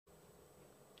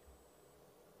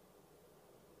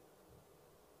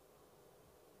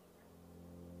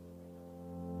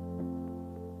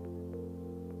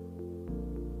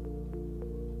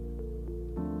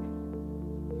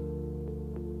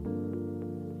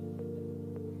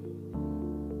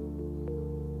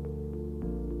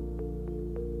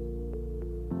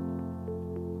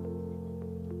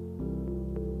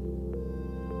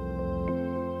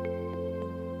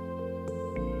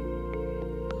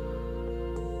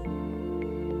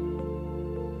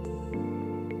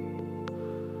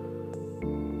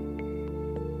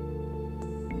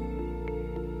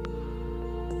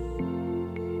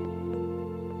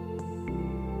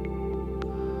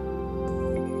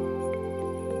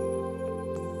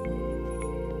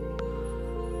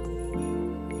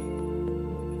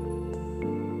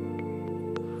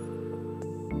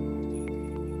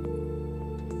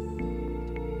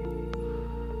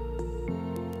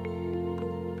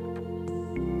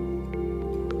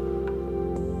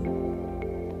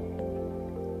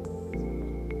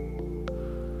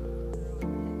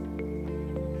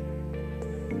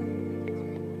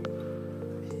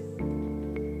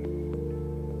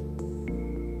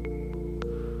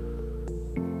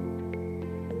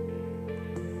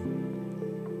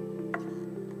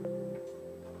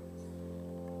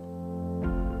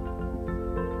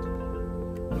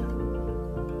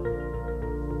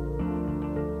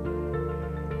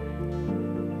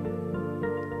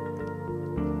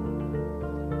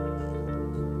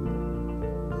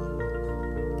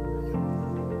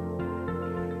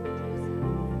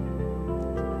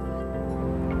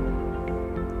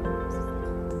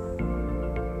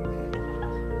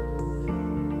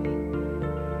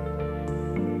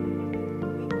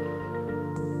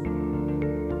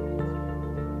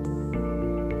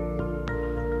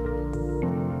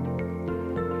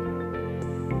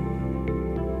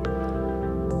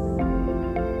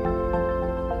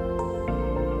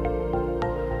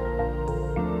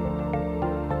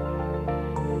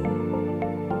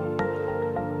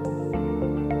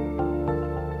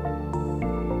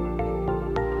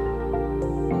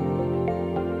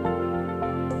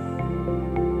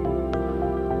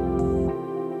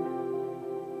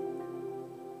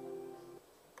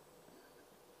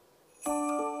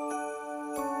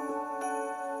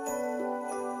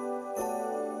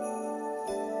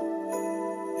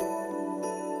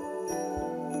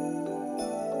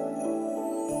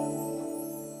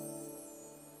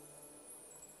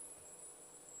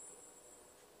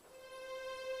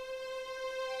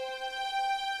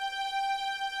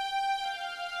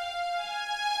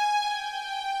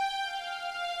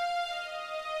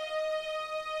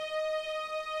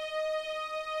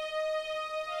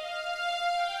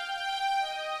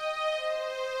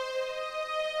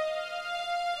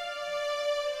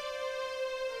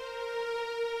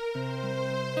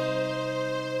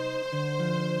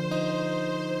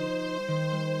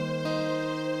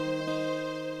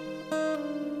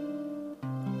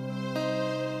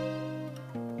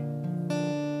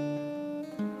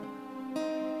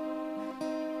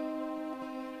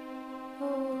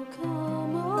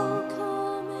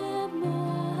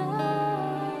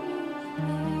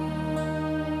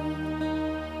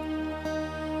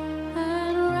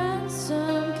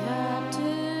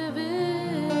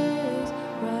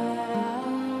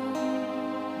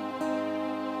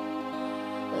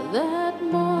that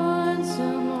mourns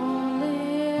him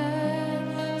only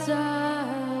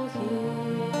exile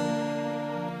here,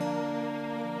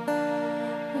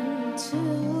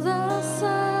 until the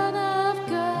Son of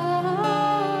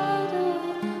God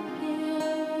appear.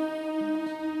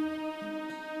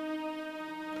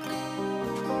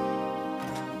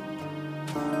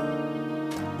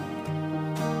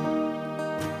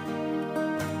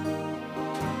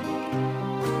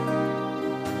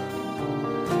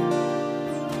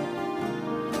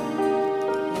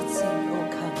 Let's sing, "Oh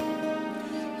come."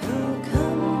 Oh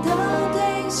come, thou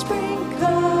day spring,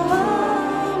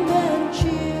 come and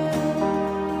cheer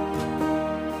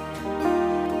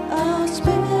our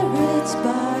spirits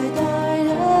by thine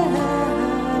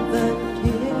advent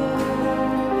here,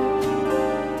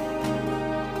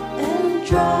 and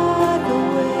drive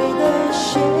away the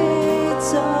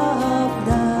shades of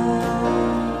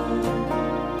night,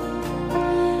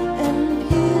 and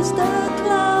pierce the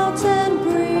clouds and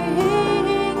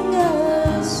bring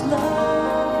us light.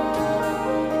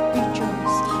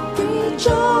 Rejoice,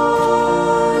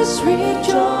 rejoice,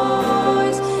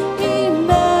 rejoice, Emmanuel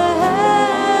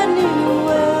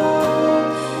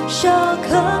shall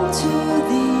come to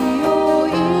thee, O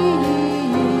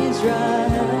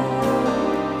Israel.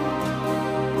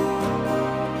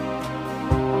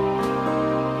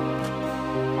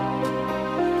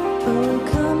 Oh,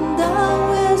 come thou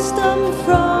wisdom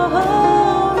from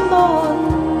on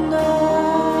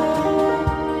high,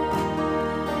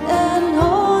 and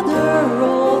order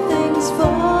all things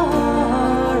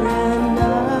far and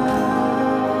nigh.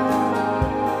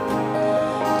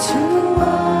 To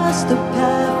us the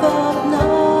path of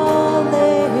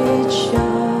knowledge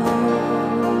show,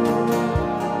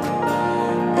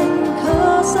 and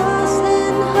cause us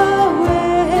in her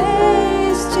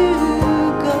ways to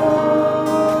go.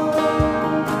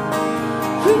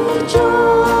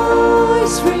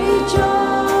 Rejoice,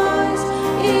 rejoice,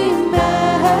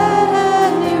 Emmanuel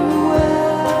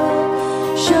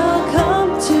shall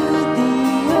come to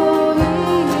thee, O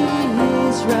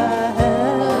Israel.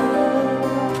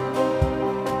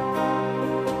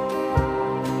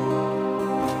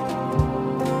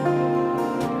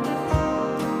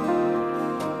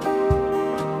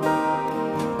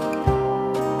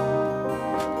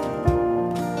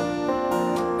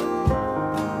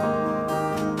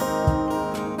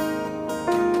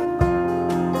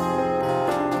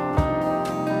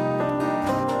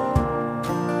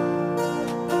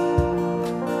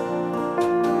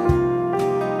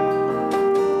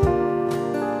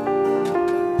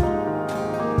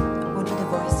 Only the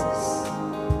voices.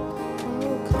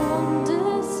 Oh, come,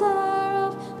 desire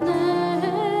of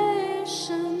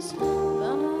nations,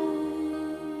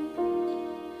 thine.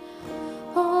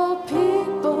 All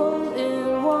people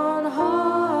in one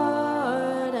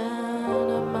heart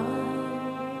and a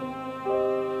mind.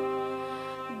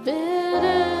 Bid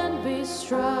and be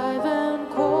strive and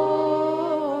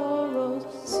quarrel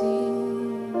cease.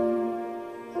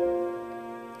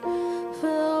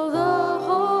 Fill the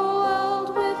whole world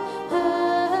with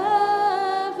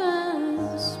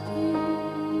heaven's peace.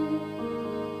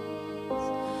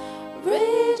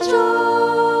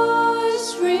 Rejoice,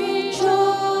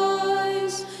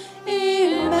 rejoice,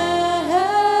 Emmanuel.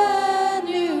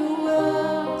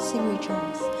 Sing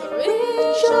rejoice.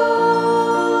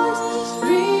 Rejoice,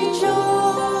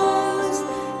 rejoice,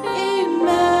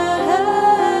 Emmanuel.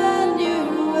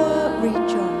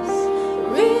 Rejoice.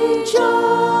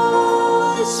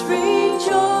 Rejoice,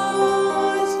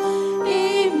 rejoice,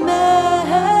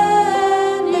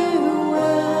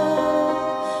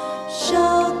 Emmanuel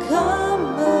shall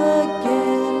come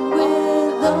again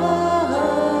with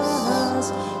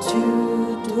us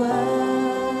to dwell.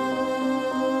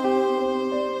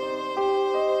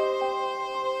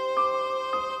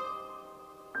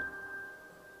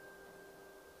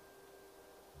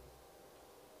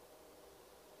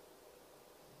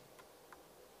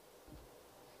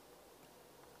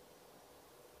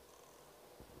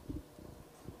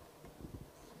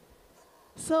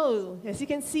 So, as you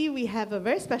can see, we have a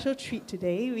very special treat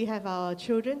today. We have our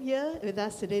children here with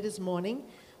us today this morning.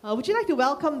 Would you like to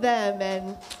welcome them?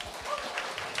 And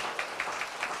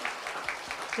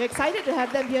we're excited to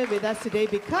have them here with us today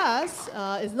because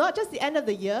it's not just the end of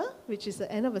the year, which is the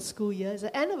end of a school year, it's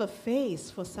the end of a phase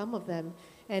for some of them.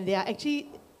 And they are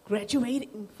actually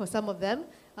graduating for some of them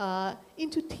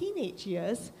into teenage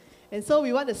years. And so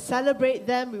we want to celebrate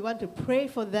them, we want to pray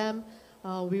for them,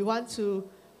 we want to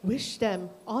wish them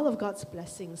all of God's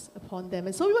blessings upon them.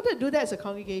 And so we want to do that as a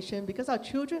congregation because our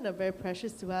children are very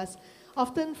precious to us.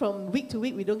 Often from week to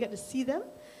week, we don't get to see them.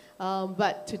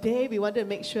 But today we want to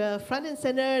make sure front and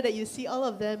center that you see all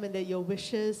of them and that your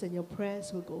wishes and your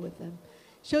prayers will go with them.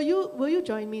 Will you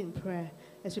join me in prayer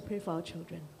as we pray for our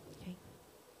children? Okay.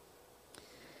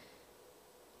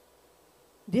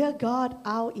 Dear God,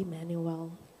 our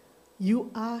Emmanuel, you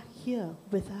are here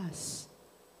with us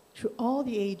through all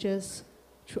the ages,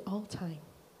 through all time.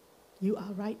 You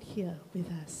are right here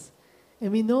with us.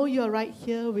 And we know you are right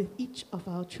here with each of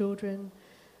our children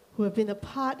who have been a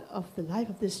part of the life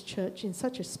of this church in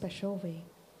such a special way.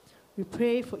 We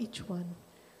pray for each one,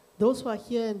 those who are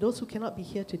here and those who cannot be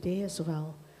here today as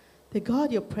well, that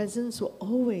God, your presence will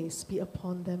always be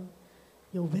upon them,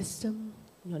 your wisdom,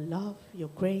 your love, your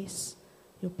grace,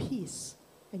 your peace,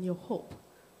 and your hope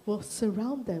will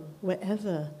surround them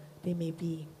wherever they may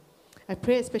be. I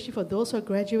pray especially for those who are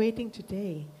graduating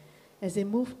today as they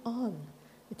move on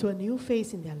to a new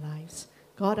phase in their lives.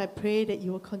 God, I pray that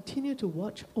you will continue to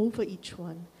watch over each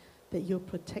one, that you will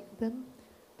protect them,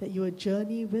 that you will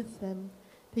journey with them,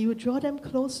 that you will draw them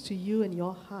close to you and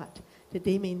your heart, that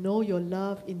they may know your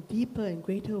love in deeper and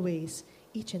greater ways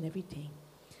each and every day.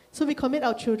 So we commit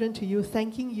our children to you,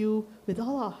 thanking you with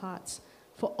all our hearts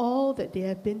for all that they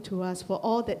have been to us, for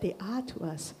all that they are to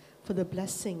us, for the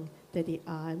blessing that they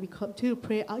are. And we continue to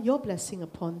pray out your blessing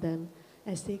upon them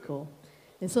as they go.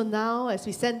 And so now, as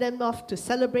we send them off to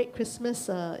celebrate Christmas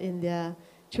in their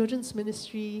children's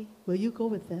ministry, will you go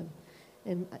with them?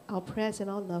 And our prayers and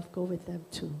our love go with them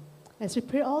too. As we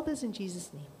pray all this in Jesus'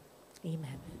 name,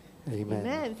 amen. Amen.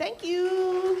 Amen. Thank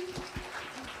you.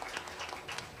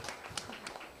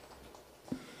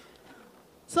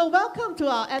 So welcome to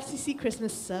our FCC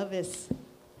Christmas service.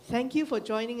 Thank you for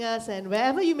joining us, and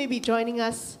wherever you may be joining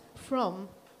us from,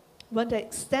 I want to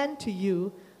extend to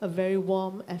you a very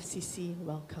warm FCC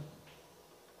welcome.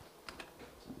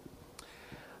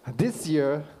 This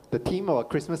year, the theme of our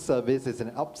Christmas service is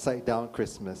an upside-down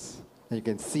Christmas. And you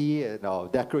can see our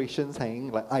decorations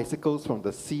hanging like icicles from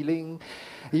the ceiling.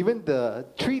 Even the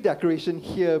tree decoration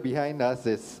here behind us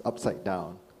is upside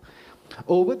down.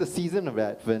 Over the season of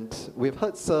Advent, we've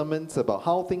heard sermons about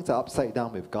how things are upside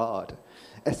down with God,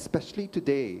 especially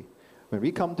today, when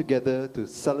we come together to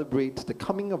celebrate the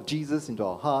coming of Jesus into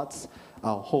our hearts,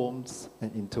 our homes,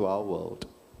 and into our world.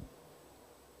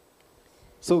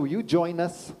 So will you join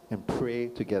us and pray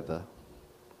together?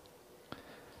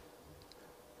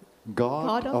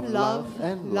 God of love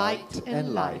and light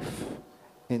and life,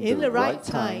 in the right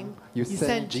time, you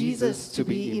sent Jesus to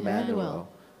be Emmanuel,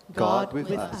 God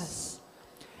with us.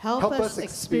 Help us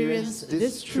experience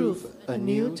this truth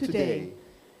anew today,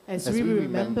 as we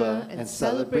remember and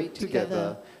celebrate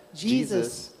together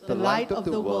Jesus, the light of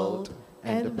the world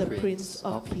and the Prince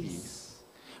of Peace.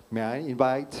 May I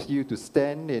invite you to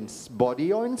stand in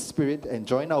body or in spirit and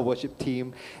join our worship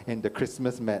team in the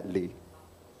Christmas medley.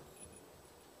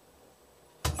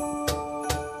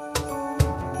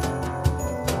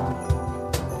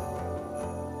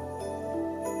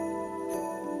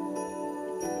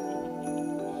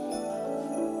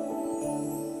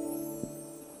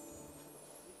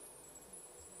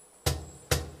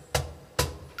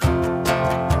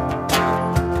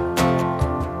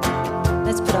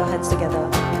 Let's put our hands together.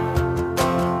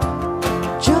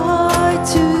 Joy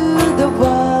to the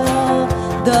world,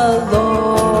 the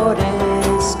Lord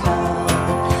is come.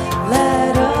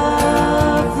 Let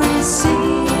every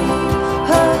sing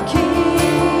her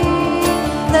King.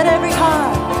 Let every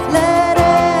heart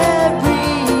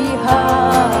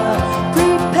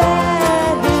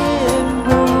prepare him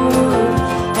room.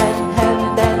 And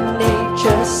heaven and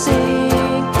nature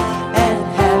sing, and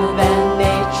heaven and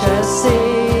nature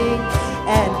sing,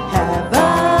 and heaven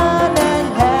and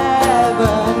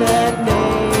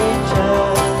nature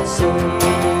sing.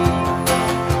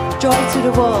 Joy to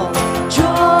the world,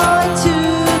 joy to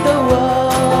the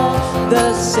world, the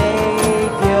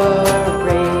Savior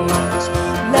reigns.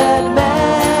 Let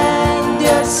men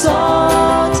their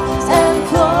songs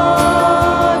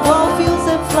employ, while fields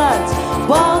and floods,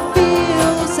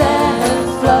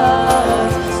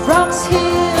 rocks,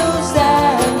 hills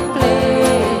and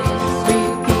plains.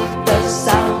 Repeat the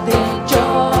sounding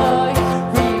joy,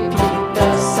 repeat the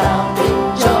sounding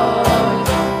joy,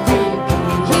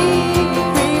 repeat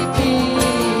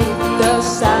the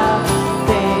sounding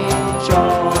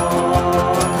joy.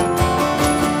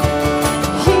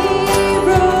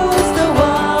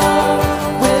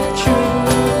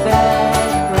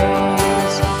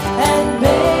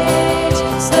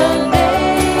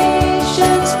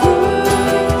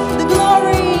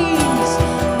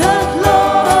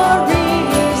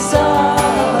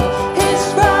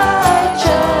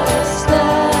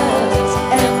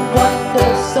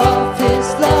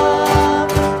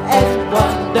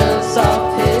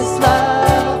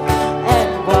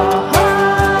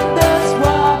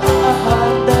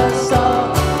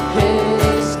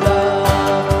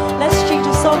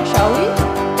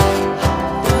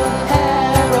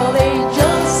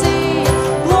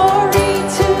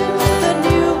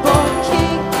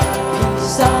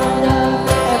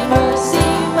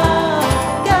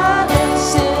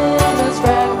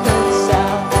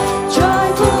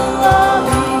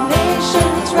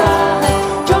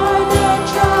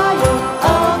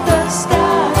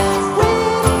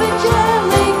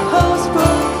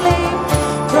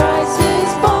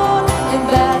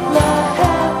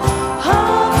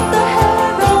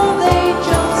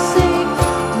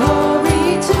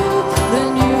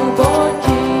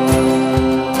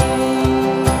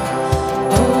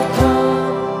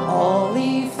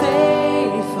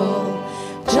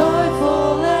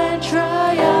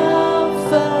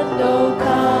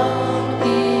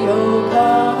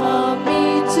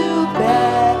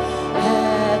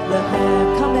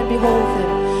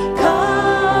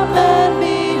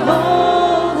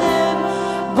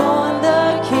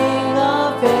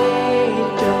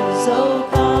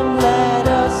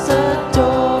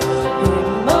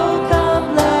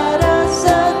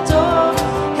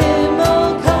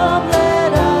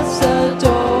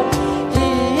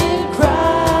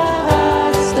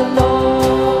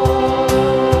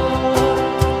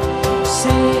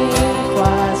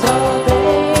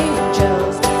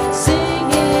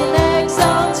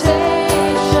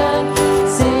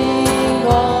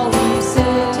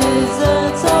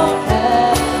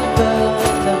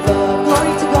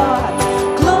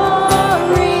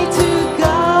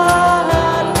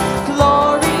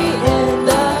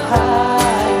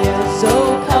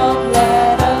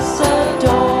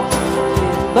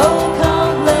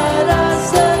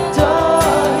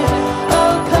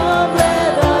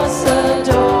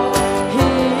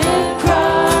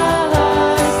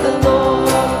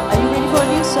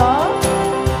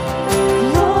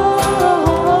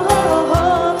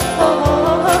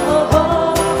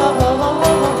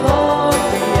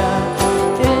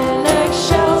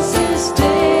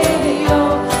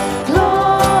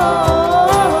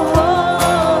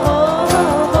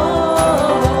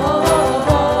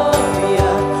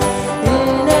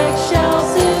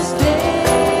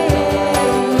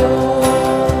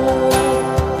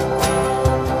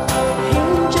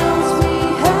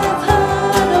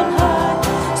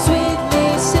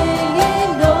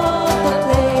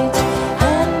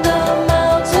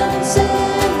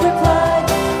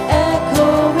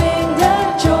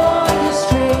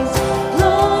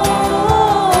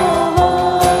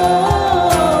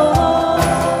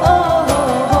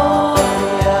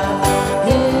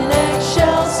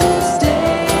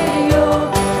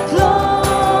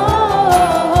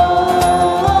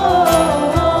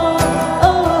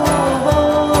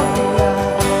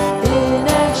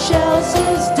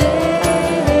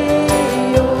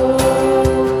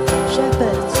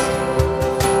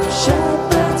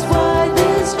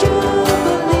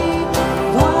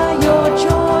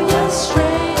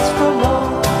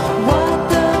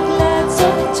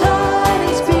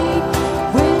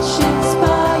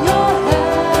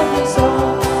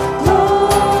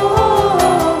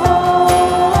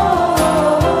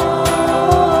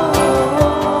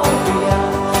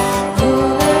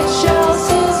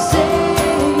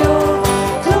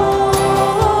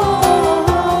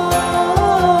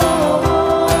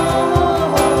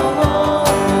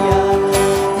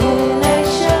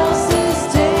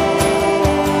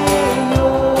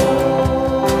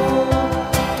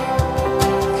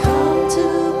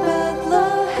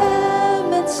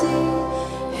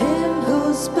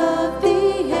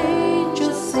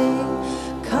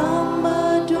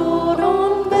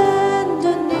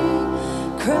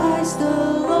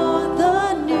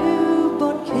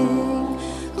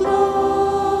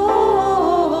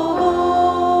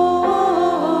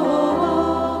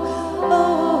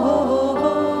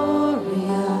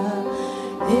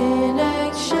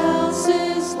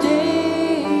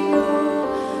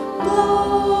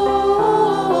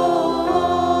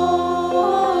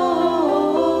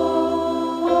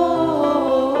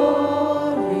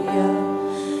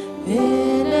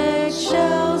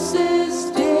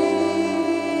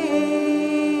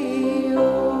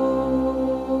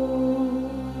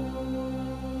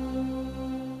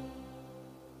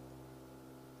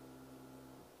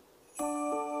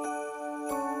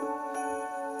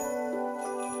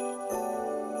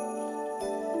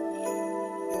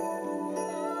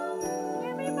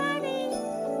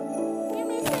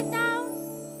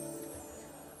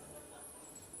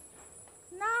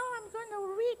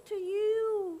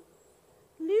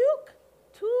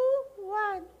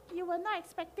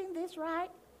 expecting this,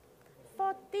 right?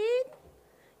 14.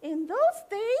 In those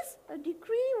days, a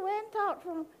decree went out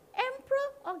from Emperor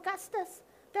Augustus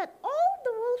that all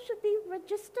the world should be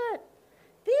registered.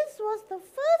 This was the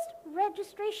first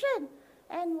registration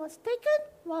and was taken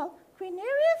while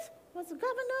Quirinius was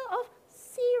governor of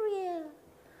Syria.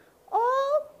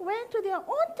 All went to their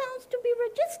own towns to be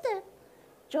registered.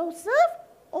 Joseph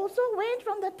also went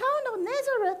from the town of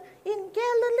Nazareth in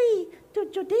Galilee to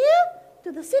Judea,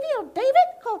 to the city of David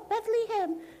called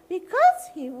Bethlehem, because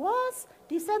he was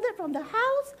descended from the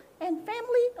house and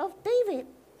family of David.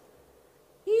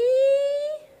 He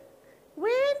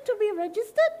went to be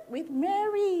registered with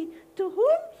Mary, to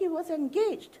whom he was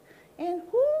engaged, and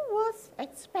who was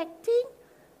expecting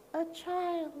a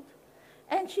child.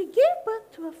 And she gave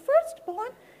birth to a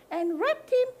firstborn, and wrapped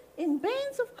him in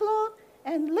bands of cloth,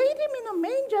 and laid him in a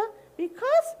manger,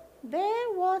 because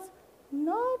there was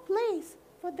no place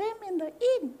for them in the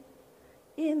inn.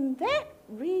 In that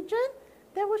region,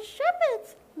 there were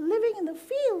shepherds living in the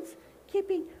fields,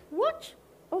 keeping watch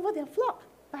over their flock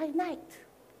by night.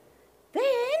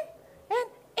 Then an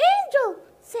angel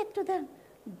said to them,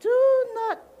 "Do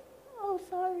not," oh,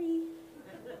 sorry.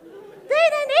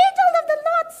 Then an angel of the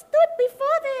Lord stood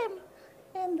before them,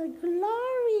 and the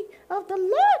glory of the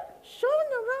Lord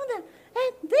shone around them,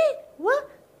 and they were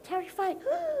terrified.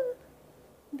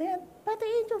 But the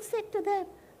angel said to them,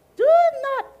 "Do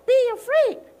not be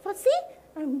afraid, for see,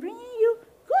 I'm bringing you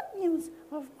good news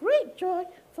of great joy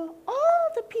for all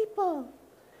the people.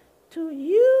 To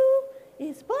you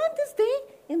is born this day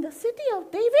in the city of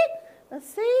David a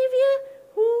Savior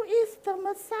who is the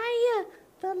Messiah,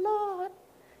 the Lord.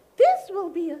 This will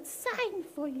be a sign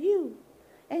for you,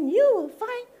 and you will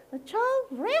find a child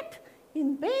wrapped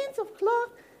in bands of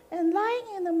cloth and lying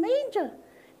in a manger."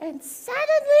 And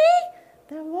suddenly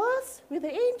there was with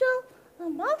the angel a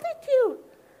multitude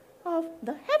of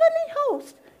the heavenly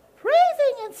host,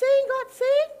 praising and saying,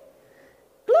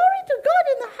 "Glory to God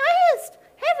in the highest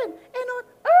heaven, and on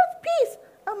earth peace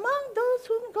among those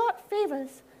whom God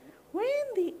favors."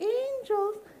 When the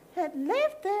angels had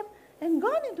left them and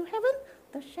gone into heaven,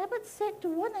 the shepherds said to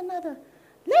one another,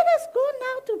 "Let us go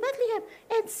now to Bethlehem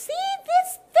and see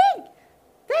this thing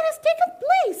that has taken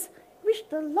place, which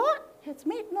the Lord has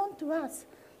made known to us."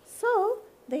 So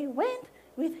they went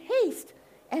with haste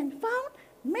and found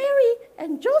Mary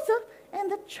and Joseph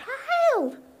and the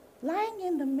child lying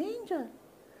in the manger.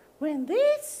 When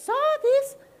they saw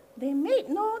this, they made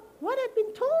known what had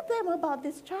been told them about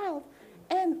this child,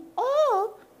 and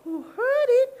all who heard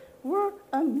it were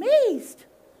amazed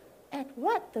at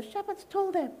what the shepherds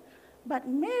told them. But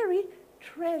Mary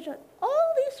treasured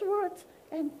all these words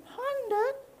and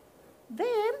pondered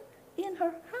them in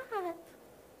her heart.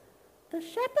 The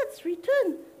shepherds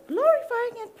returned,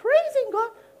 glorifying and praising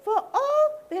God for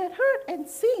all they had heard and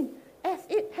seen, as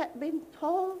it had been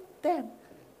told them.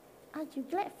 Aren't you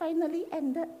glad finally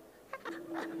ended?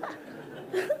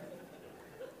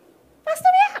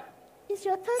 Pastor Bia, it's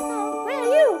your turn now. Where are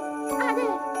you?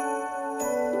 There.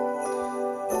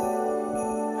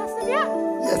 Pastor Bia?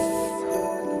 Yes.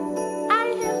 I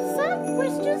have some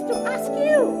questions to ask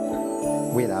you.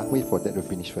 Wait for that to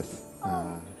finish first.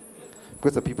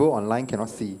 Because the people online cannot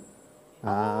see.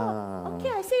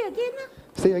 Okay, I say again.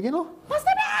 Say again, oh?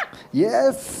 Pastor Bia!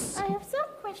 Yes. I have some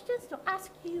questions to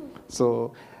ask you.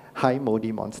 So, hi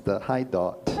Modi Monster. Hi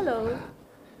Dot. Hello.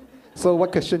 So,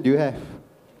 what question do you have?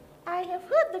 I have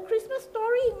heard the Christmas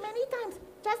story many times.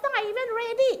 Just now I even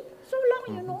read it. So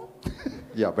long, you know.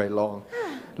 Yeah, very long.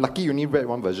 Lucky you only read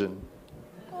one version.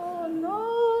 Oh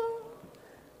no.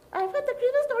 I've heard the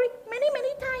Christmas story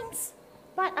many times.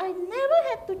 But I never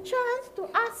had the chance to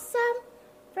ask some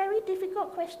very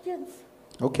difficult questions.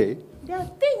 Okay. There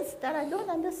are things that I don't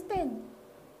understand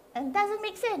and doesn't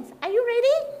make sense. Are you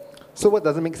ready? So, what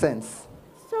doesn't make sense?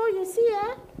 So you see,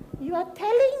 you are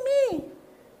telling me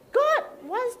God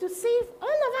wants to save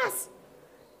all of us.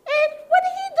 And what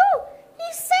did he do?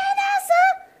 He sent us a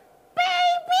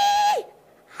baby.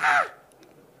 How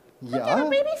can Yeah. a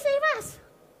baby save us?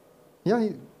 Yeah,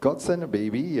 God sent a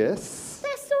baby, yes.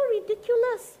 That's so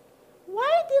ridiculous.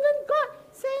 Why didn't God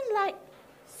send like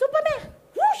Superman,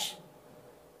 whoosh,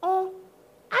 or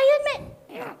Iron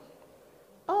Man,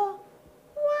 or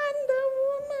Wonder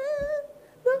Woman?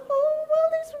 The whole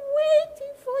world is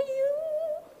waiting for you.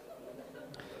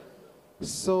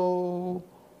 So,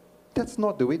 that's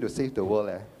not the way to save the world,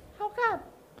 eh? How come?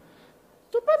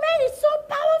 Superman is so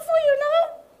powerful, you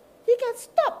know. He can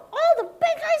stop all the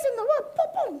bad guys in the world. Boom,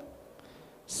 boom.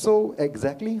 So,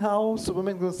 exactly how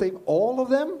Superman going to save all of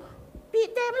them?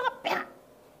 Beat them up.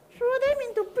 Throw them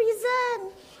into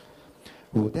prison.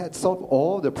 Will that solve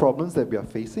all the problems that we are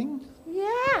facing?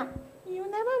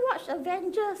 watch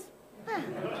Avengers.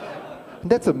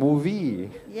 That's a movie.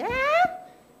 Yeah?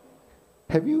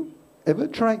 Have you ever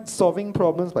tried solving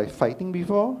problems by fighting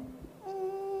before?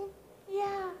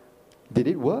 Yeah. Did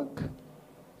it work?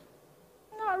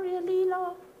 Not really,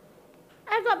 lor.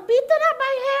 I got beaten up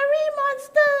by hairy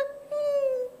monster.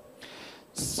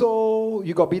 So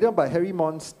you got beaten by hairy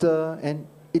monster, and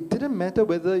it didn't matter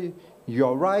whether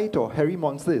you're right or hairy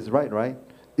monster is right?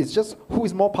 It's just who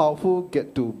is more powerful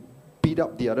get to beat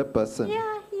up the other person.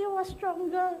 Yeah, he was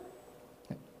stronger.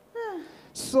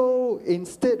 So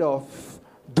instead of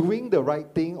doing the right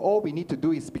thing, all we need to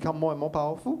do is become more and more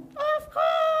powerful. Of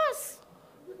course.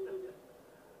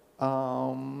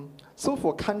 So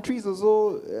for countries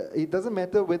also, it doesn't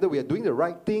matter whether we are doing the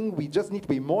right thing, we just need to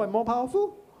be more and more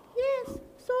powerful. Yes,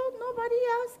 so nobody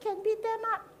else can beat them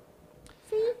up.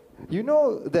 See? You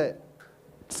know that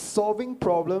solving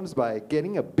problems by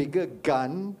getting a bigger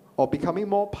gun or becoming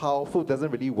more powerful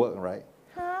doesn't really work, right?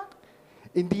 Huh?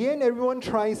 In the end, everyone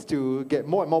tries to get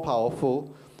more and more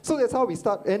powerful. So that's how we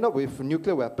end up with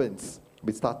nuclear weapons.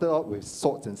 We started out with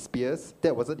swords and spears.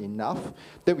 That wasn't enough.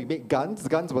 Then we made guns.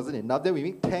 Guns wasn't enough. Then we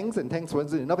made tanks, and tanks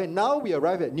wasn't enough. And now we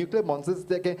arrive at nuclear monsters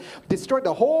that can destroy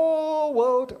the whole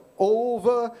world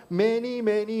over many,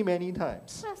 many, many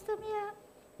times. Pastor Mia,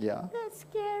 Yeah. that's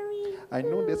scary. I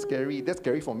know that's scary. That's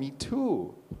scary for me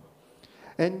too.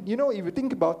 And you know, if you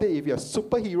think about it, if you're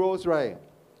superheroes, right,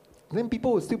 then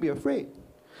people will still be afraid.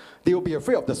 They will be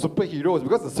afraid of the superheroes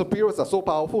because the superheroes are so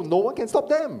powerful, no one can stop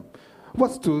them.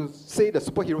 What's to say the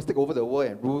superheroes take over the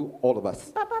world and rule all of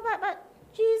us? But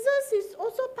Jesus is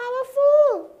also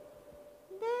powerful.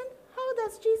 Then how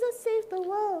does Jesus save the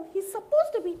world? He's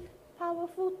supposed to be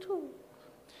powerful too.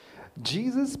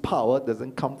 Jesus' power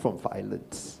doesn't come from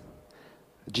violence.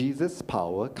 Jesus'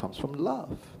 power comes from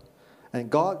love. And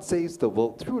God saves the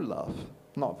world through love,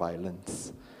 not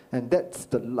violence. And that's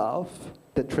the love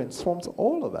that transforms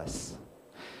all of us.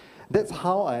 That's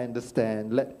how I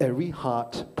understand, let every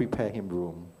heart prepare him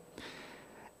room.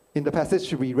 In the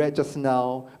passage we read just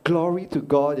now, glory to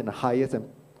God in the highest, and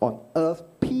on earth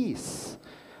peace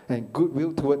and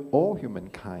goodwill toward all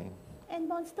humankind. And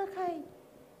monster kind.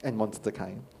 And monster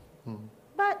kind.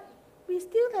 But we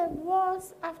still have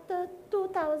wars after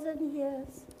 2,000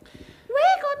 years.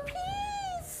 Where got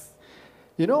peace?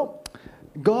 You know,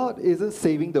 God isn't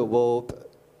saving the world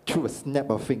through a snap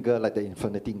of finger like the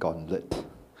Infinity Gauntlet.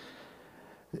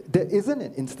 There isn't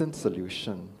an instant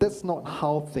solution. That's not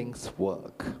how things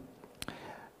work.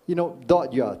 You know,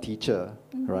 Dot, you are a teacher,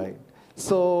 right?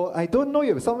 So I don't know if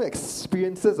you have some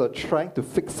experiences of trying to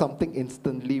fix something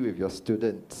instantly with your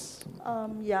students.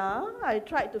 Yeah, I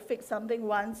tried to fix something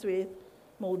once with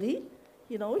Moldy.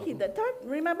 You know, that time,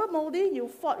 remember Moldy, you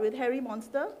fought with Harry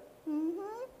Monster?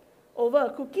 Over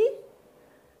a cookie?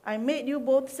 I made you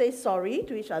both say sorry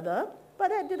to each other, but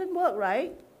that didn't work,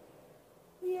 right?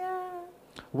 Yeah.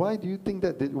 Why do you think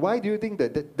that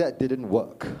that didn't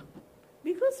work?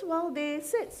 Because while they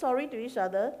said sorry to each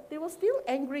other, they were still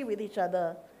angry with each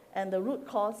other, and the root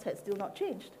cause had still not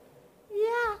changed.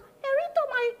 Yeah. Harry took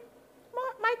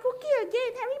my cookie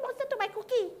again. Harry Monster took my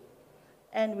cookie.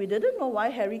 And we didn't know why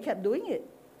Harry kept doing it.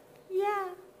 Yeah.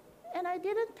 And I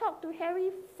didn't talk to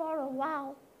Harry for a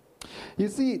while. You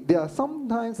see, there are some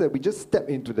times that we just step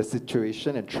into the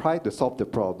situation and try to solve the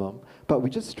problem, but we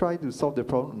just try to solve the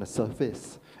problem on the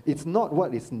surface. It's not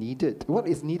what is needed. What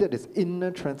is needed is inner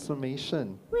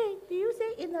transformation. Wait, do you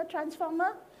say inner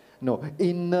transformer? No,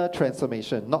 inner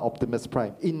transformation, not Optimus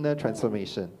Prime. Inner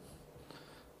transformation.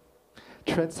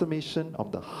 Transformation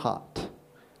of the heart.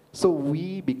 So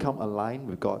we become aligned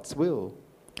with God's will.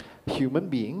 Human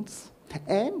beings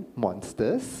and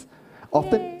monsters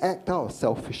often act out of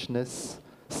selfishness,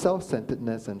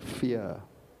 self-centeredness, and fear.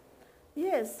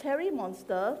 Yes, Harry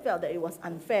Monster felt that it was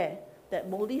unfair, that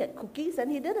Moldy had cookies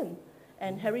and he didn't.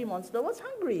 And Harry Monster was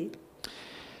hungry.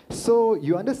 So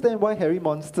you understand why Harry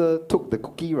Monster took the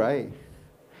cookie, right?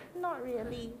 Not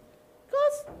really.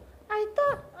 Because I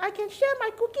thought I can share my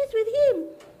cookies with him.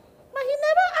 But he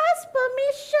never asked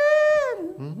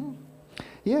permission.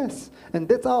 Yes, and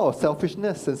that's our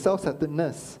selfishness and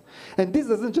self-centeredness. And this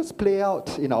doesn't just play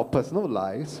out in our personal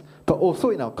lives, but also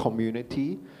in our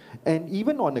community, and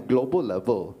even on a global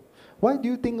level. Why do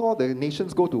you think all the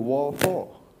nations go to war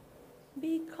for?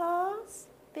 Because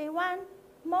they want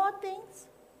more things,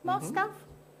 more stuff,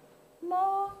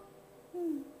 more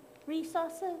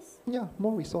resources. Yeah,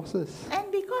 more resources.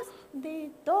 And because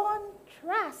they don't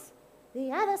trust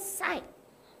the other side.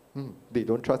 They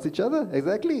don't trust each other,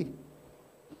 exactly.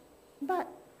 But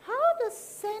how does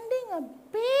sending a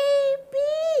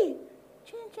baby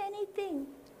change anything?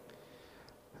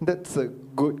 That's a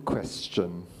good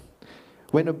question.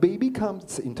 When a baby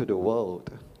comes into the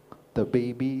world, the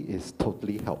baby is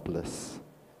totally helpless.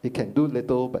 It can do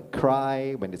little but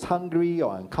cry when it's hungry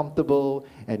or uncomfortable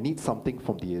and needs something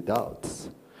from the adults.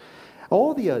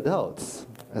 All the adults,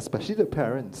 especially the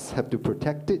parents, have to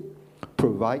protect it,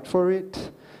 provide for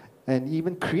it, and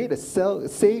even create a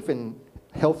safe and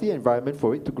healthy environment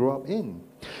for it to grow up in.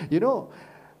 You know,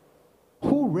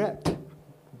 who wrapped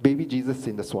baby Jesus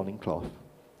in the swaddling cloth?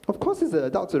 Of course, it's the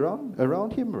adults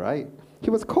around him, right? He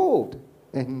was cold,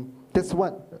 and that's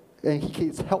what, and he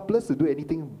is helpless to do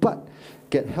anything but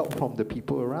get help from the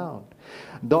people around.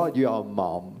 Dot, you are a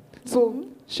mom. So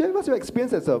share with us your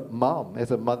experience as a mom,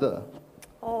 as a mother.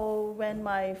 Oh, when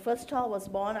my first child was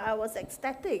born, I was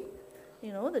ecstatic.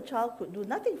 You know, the child could do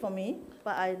nothing for me,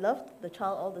 but I loved the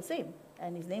child all the same.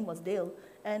 And his name was Dale.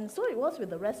 And so it was with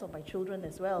the rest of my children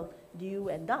as well, Dew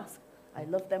and Dusk. I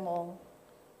loved them all.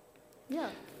 Yeah.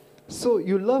 So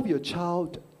you love your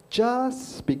child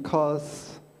just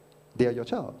because they are your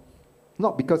child,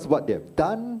 not because what they have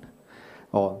done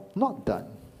or not done.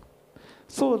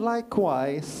 So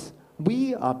likewise,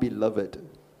 we are beloved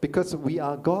because we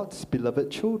are God's beloved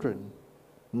children,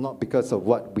 not because of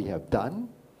what we have done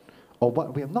or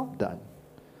what we have not done.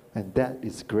 And that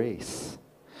is grace.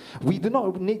 We do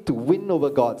not need to win over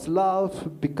God's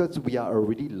love because we are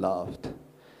already loved.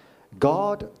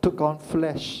 God took on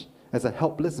flesh as a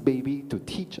helpless baby to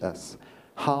teach us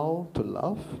how to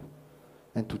love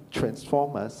and to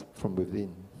transform us from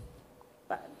within.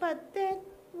 But then,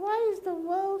 why is the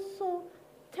world so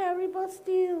terrible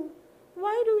still?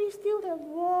 Why do we still have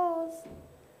wars?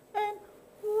 And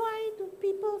why do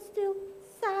people still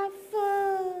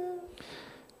suffer?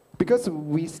 Because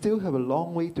we still have a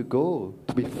long way to go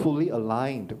to be fully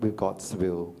aligned with God's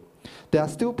will. There are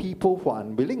still people who are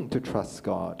unwilling to trust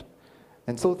God.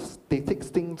 And so they take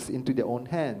things into their own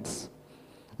hands.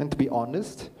 And to be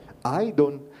honest, I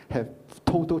don't have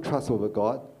total trust over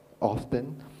God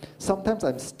often. Sometimes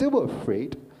I'm still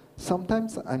afraid.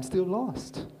 Sometimes I'm still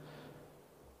lost.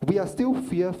 We are still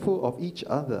fearful of each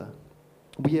other.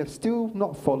 We have still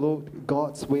not followed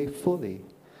God's way fully.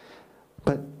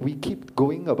 But we keep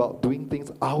going about doing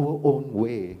things our own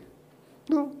way.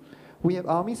 You know, we have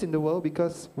armies in the world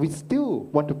because we still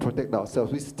want to protect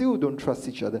ourselves. We still don't trust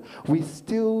each other. We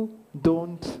still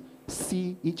don't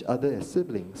see each other as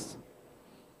siblings.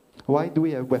 Why do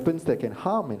we have weapons that can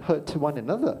harm and hurt one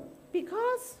another?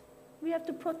 Because we have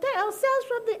to protect ourselves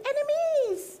from the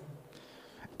enemies.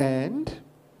 And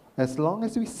as long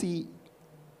as we see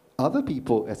other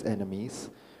people as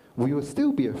enemies, we will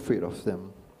still be afraid of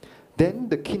them. Then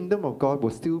the kingdom of God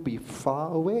will still be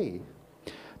far away.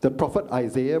 The prophet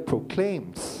Isaiah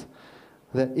proclaims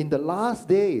that in the last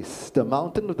days, the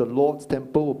mountain of the Lord's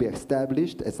temple will be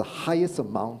established as the highest of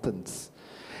mountains.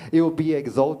 It will be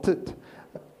exalted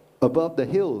above the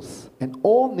hills, and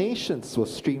all nations will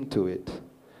stream to it.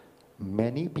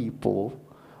 Many people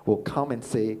will come and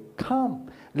say,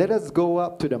 "Come, let us go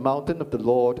up to the mountain of the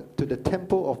Lord, to the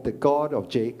temple of the God of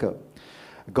Jacob."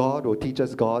 God will teach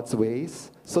us God's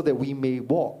ways so that we may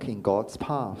walk in God's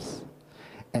paths.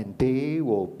 And they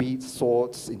will beat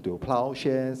swords into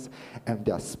plowshares and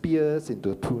their spears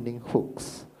into pruning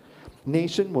hooks.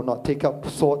 Nation will not take up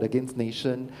sword against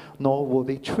nation, nor will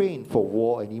they train for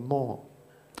war anymore.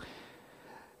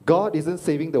 God isn't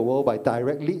saving the world by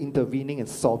directly intervening and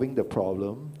solving the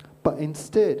problem, but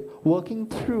instead working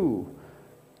through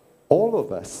all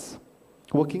of us,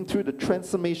 working through the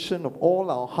transformation of all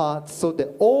our hearts so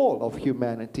that all of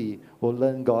humanity will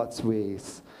learn God's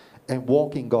ways and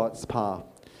walk in God's path.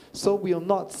 So we will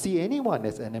not see anyone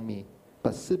as enemy,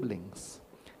 but siblings.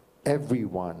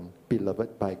 Everyone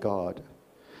beloved by God.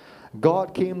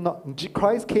 Christ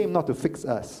came not to fix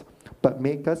us, but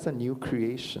make us a new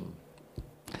creation.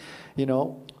 You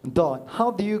know, Don,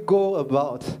 how do you go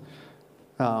about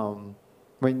how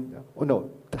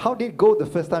did it go the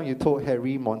first time you told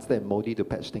Harry, Monster, and Modi to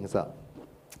patch things up?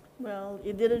 Well,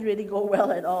 it didn't really go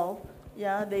well at all.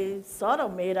 Yeah, they sort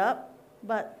of made up,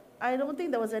 but I don't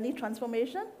think there was any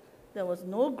transformation. There was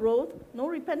no growth, no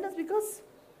repentance, because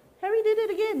Harry did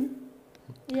it again.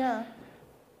 Yeah.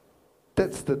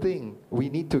 That's the thing. We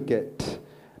need to get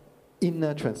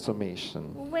inner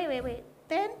transformation. Wait.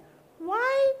 Then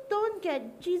why don't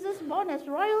get Jesus born as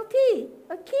royalty,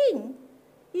 a king?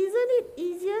 Isn't it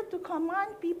easier to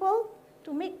command people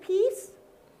to make peace?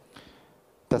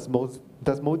 Does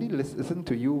Modi listen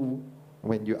to you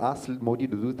when you ask Modi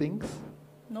to do things?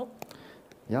 Nope.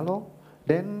 Yeah, lor.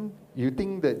 Then you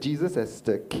think that Jesus as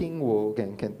the king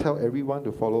can tell everyone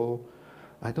to follow?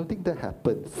 I don't think that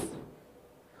happens.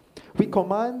 We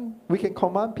can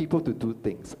command people to do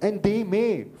things, and they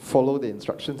may follow the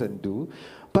instructions and do,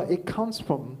 But it comes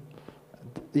from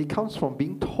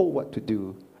being told what to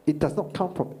do. It does not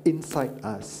come from inside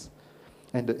us.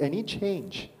 And any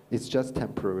change is just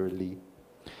temporarily.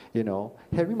 You know,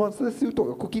 Harry Monster still took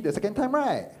a cookie the second time,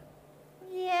 right?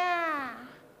 Yeah.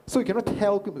 So you cannot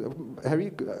tell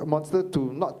Harry Monster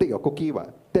to not take your cookie,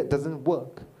 but that doesn't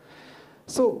work.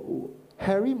 So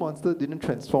Harry Monster didn't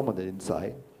transform on the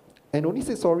inside and only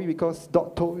say sorry because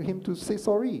Dot told him to say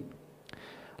sorry.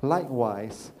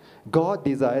 Likewise, God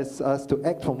desires us to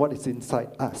act from what is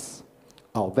inside us,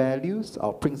 our values,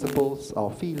 our principles,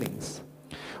 our feelings.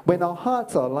 When our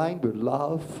hearts are aligned with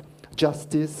love,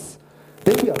 justice,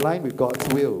 then we are aligned with God's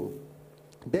will.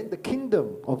 Then the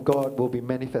kingdom of God will be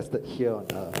manifested here on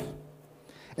earth.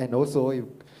 And also, if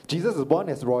Jesus is born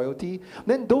as royalty,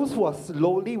 then those who are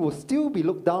lowly will still be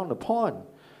looked down upon,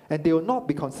 and they will not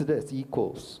be considered as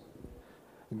equals.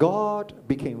 God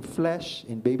became flesh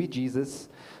in baby Jesus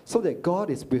so that God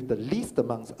is with the least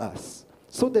amongst us,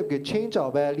 so that we can change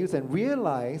our values and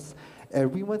realize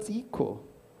everyone's equal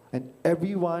and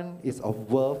everyone is of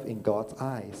worth in God's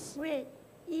eyes. Wait,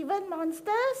 even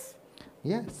monsters?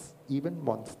 Yes, even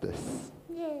monsters.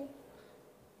 Yeah.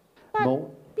 But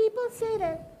No. people say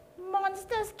that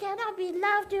monsters cannot be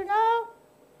loved, you know?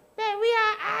 That we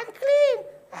are unclean.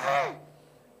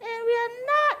 And we are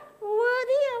not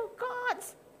worthy of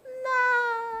God's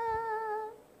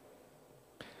love.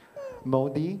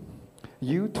 Modi,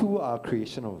 you too are a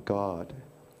creation of God.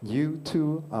 You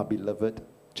too are beloved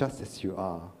just as you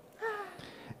are.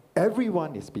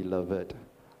 Everyone is beloved.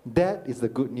 That is the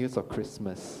good news of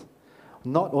Christmas.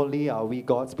 Not only are we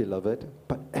God's beloved,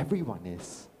 but everyone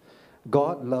is.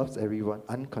 God loves everyone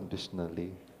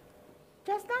unconditionally.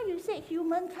 Just now you said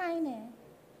humankind,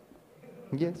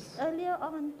 Yes, earlier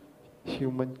on.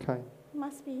 humankind.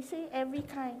 Must be say every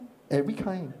kind. Every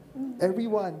kind.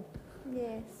 Everyone.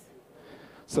 Yes.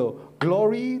 So,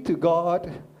 glory to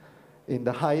God in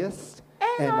the highest,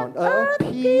 and on earth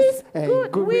peace peace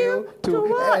and goodwill to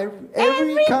toward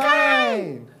every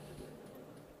kind.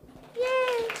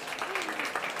 Yay.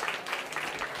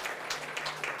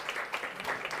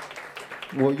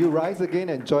 Will you rise again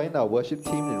and join our worship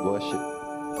team in worship?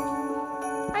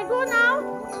 I go now.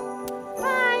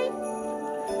 Bye.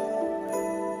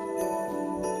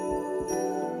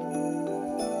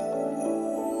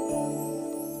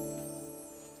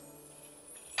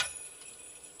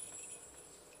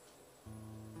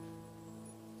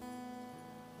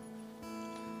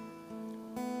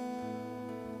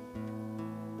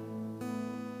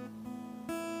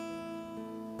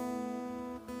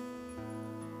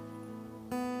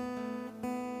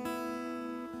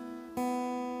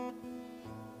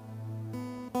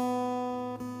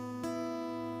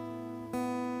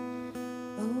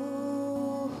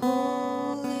 Oh,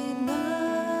 holy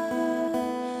night,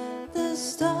 the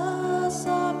stars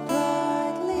are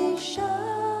brightly shining.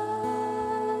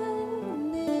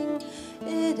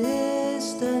 It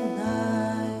is the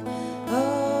night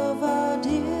of our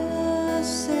dear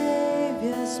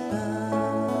Savior's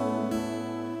birth.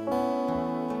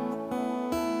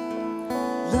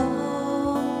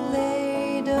 Long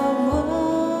lay the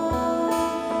world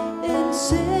in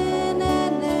sin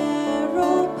and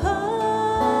narrow pining,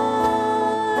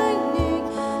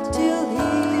 till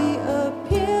He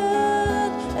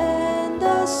appeared and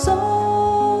our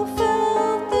soul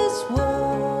felt this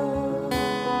world.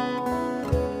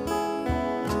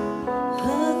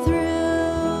 A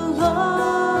thrill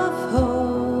of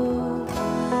hope,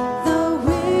 the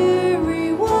weary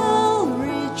world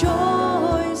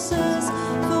rejoices,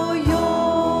 for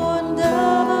yonder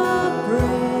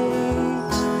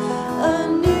breaks a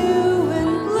new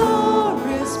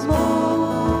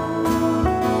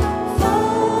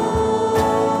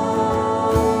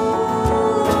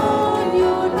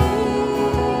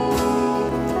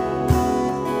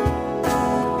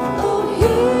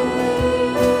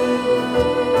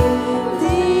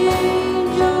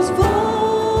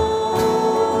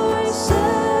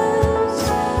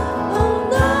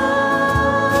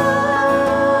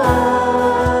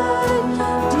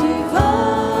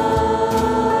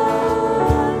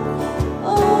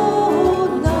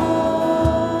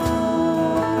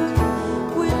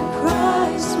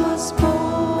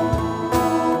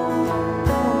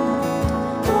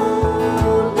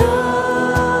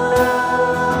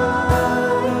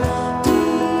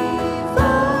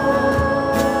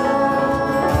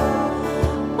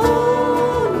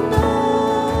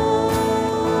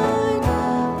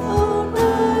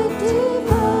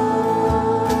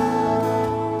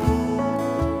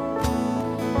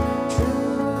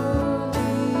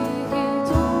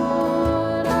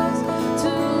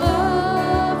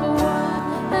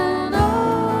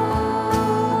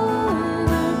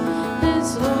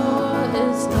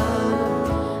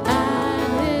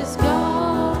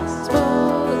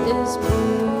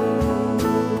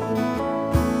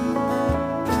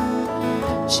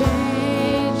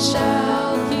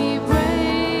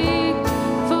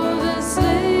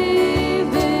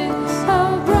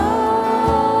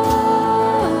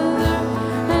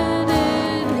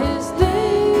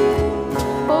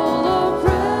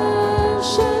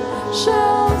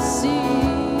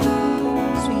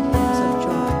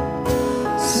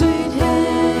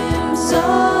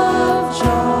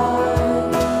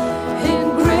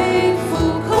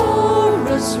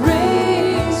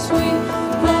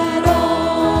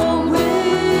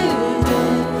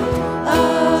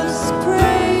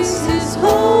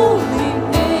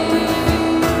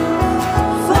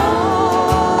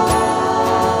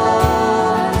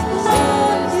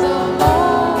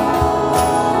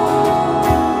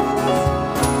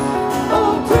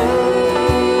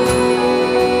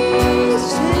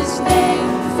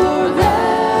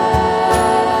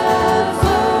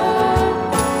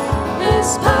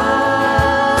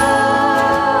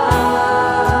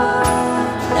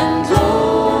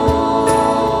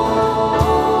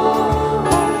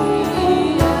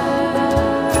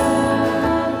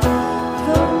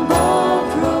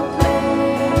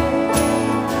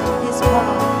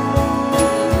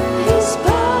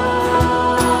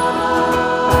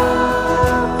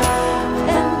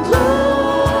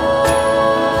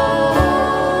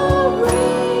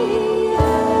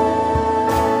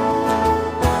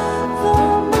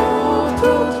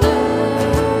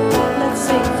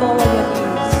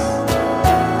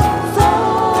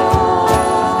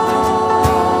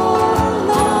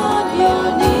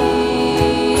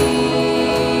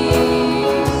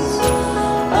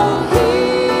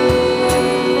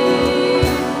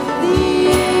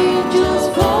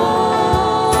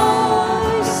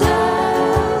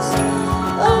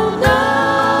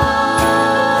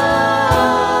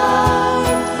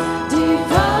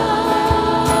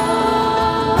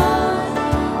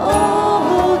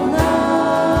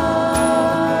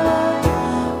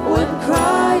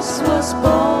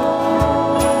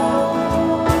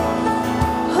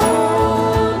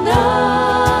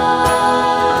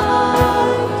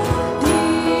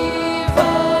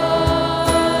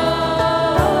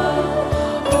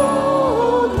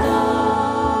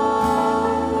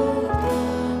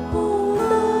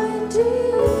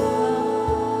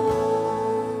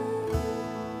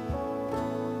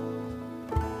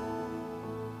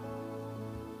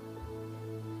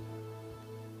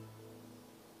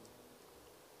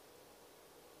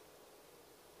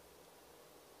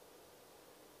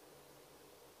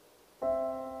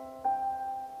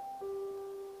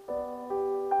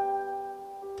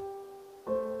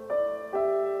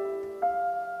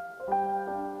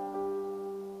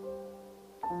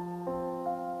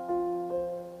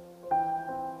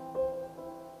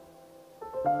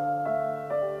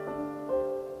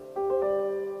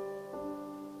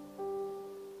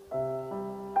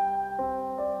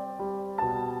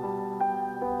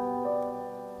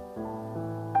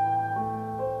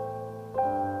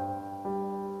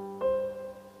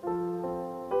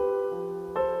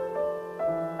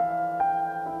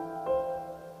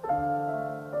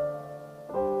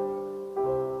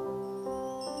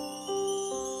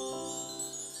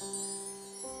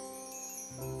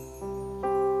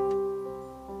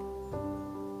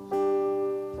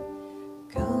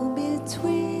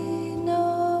tween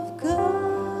of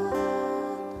God,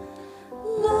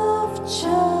 love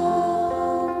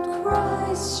child,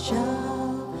 Christ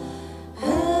child,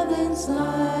 heaven's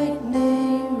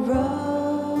lightning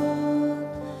rod.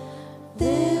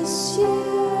 This year,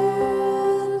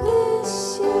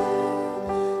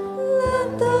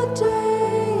 let the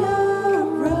day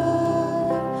arrive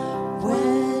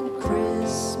when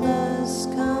Christmas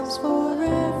comes for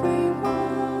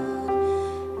everyone,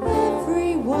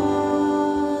 everyone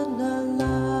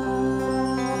alive.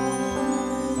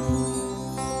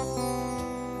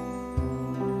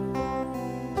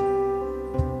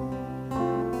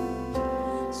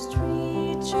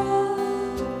 Street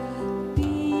child,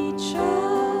 beach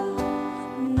child,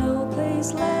 no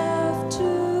place left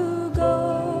to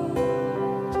go.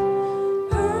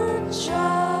 Her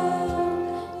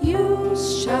child,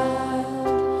 youth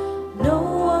child, no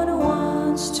one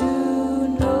wants to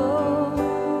know.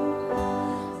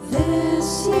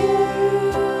 This year,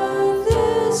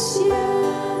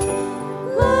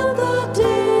 let the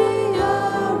day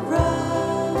arrive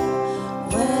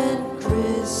when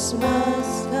Christmas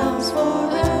comes for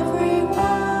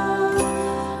everyone,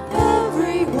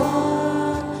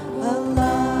 everyone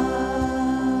alive.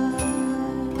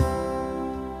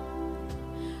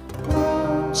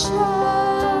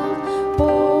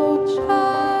 Bold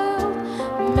child,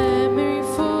 memory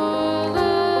full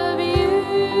of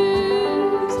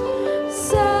youth.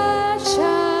 Sad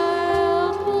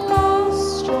child,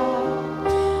 lost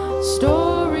child,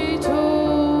 story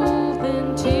told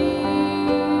in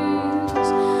tears.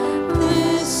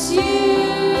 This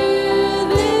year,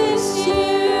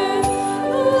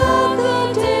 let the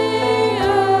day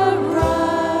arrive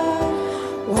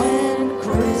when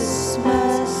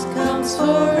Christmas comes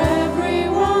for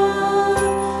everyone,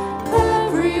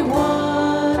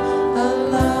 everyone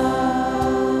alive.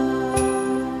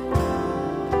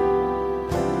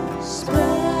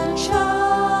 Spread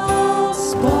child,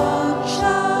 spot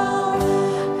child,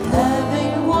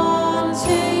 having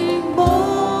wanting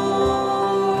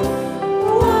more.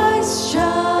 Wise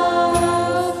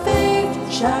child, faith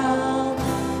child,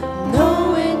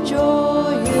 knowing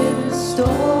joy in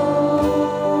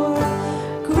store.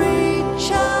 Great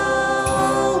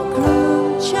child,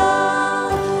 groom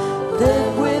child,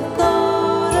 live with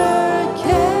honor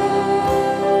care.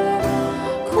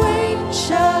 Quaint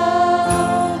child,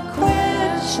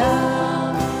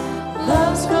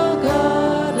 love's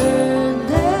forgotten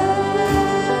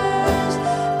days.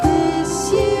 This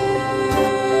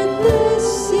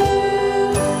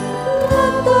year,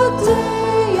 let the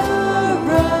day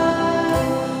arrive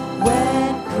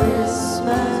when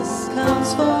Christmas comes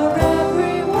for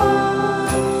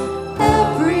everyone,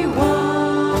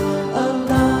 everyone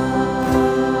alive.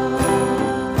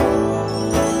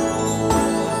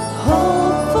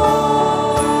 Hope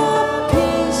for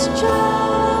peace,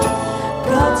 child,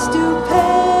 God's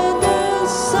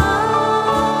stupendous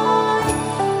sign.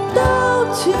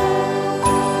 Doubting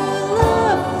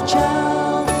love,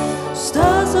 child,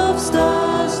 stars of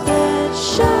stars that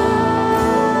shine.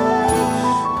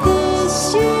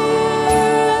 This year,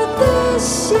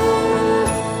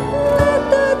 let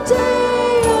the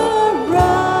day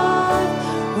arrive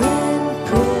when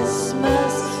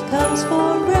Christmas comes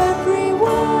for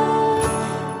everyone,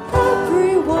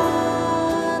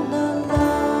 everyone alive.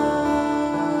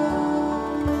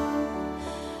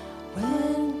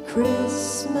 When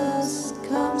Christmas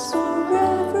comes for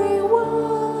everyone,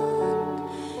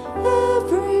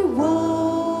 everyone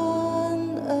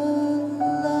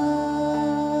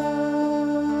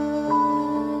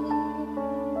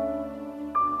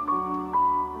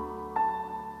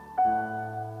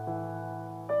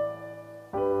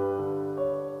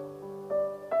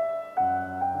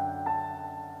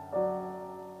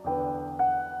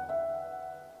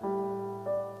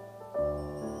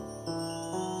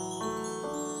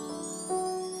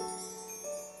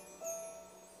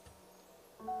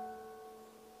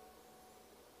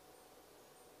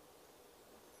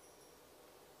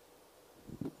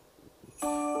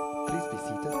Please be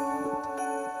seated.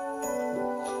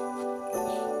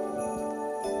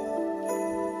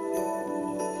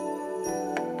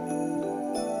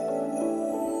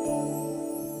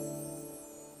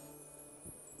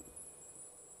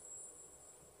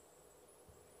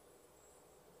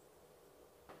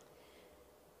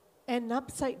 An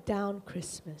upside down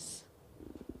Christmas.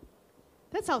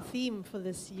 That's our theme for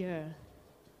this year.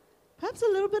 Perhaps a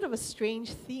little bit of a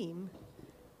strange theme,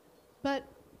 but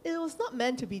it was not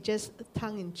meant to be just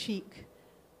tongue in cheek,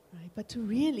 right? But to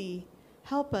really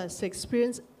help us to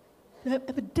experience, to have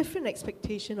a different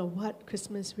expectation of what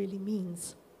Christmas really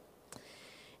means.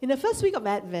 In the first week of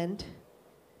Advent,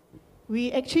 we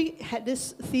actually had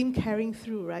this theme carrying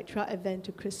through, right, throughout Advent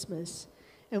to Christmas.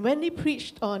 And when they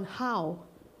preached on how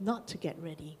not to get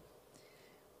ready,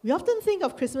 we often think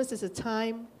of Christmas as a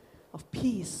time of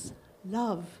peace,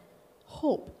 love,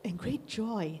 hope, and great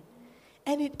joy.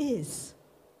 And it is.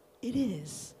 It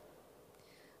is.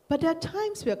 But there are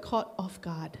times we are caught off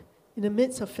guard in the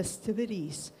midst of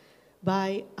festivities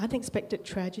by unexpected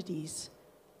tragedies,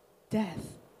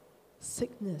 death,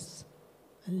 sickness,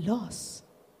 and loss.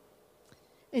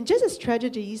 And just as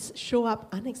tragedies show up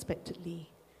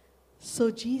unexpectedly, so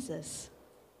Jesus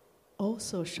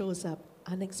also shows up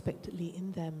unexpectedly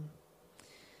in them.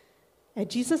 At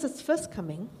Jesus' first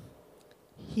coming,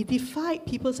 he defied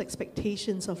people's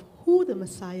expectations of who the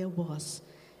Messiah was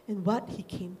and what he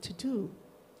came to do.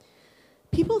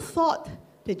 People thought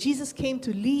that Jesus came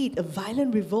to lead a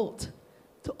violent revolt,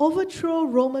 to overthrow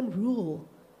Roman rule.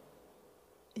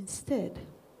 Instead,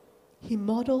 he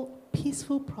modeled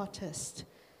peaceful protest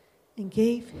and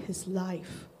gave his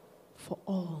life for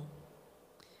all.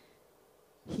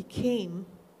 He came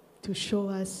to show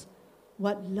us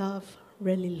what love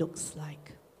really looks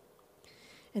like.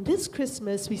 And this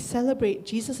Christmas, we celebrate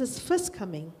Jesus' first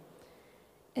coming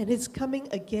and his coming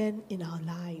again in our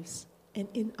lives and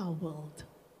in our world.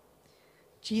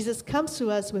 Jesus comes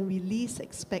to us when we least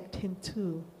expect him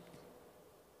to.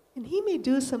 And he may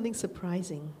do something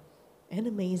surprising and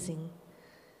amazing,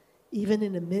 even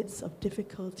in the midst of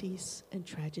difficulties and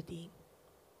tragedy.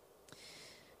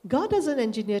 God doesn't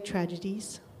engineer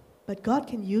tragedies, but God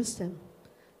can use them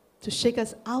to shake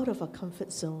us out of our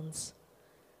comfort zones.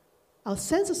 Our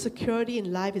sense of security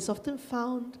in life is often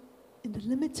found in the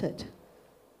limited,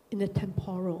 in the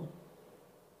temporal.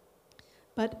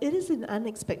 But it is in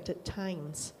unexpected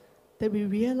times that we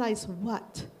realize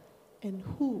what and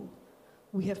who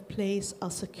we have placed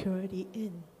our security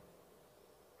in.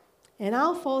 And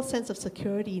our false sense of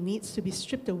security needs to be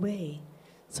stripped away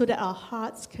so that our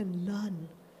hearts can learn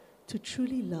to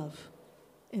truly love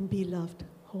and be loved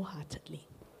wholeheartedly.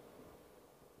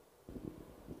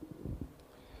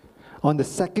 On the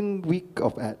second week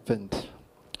of Advent,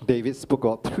 David spoke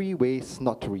about 3 ways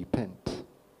not to repent.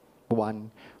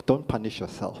 1, don't punish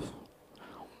yourself.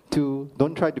 2,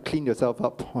 don't try to clean yourself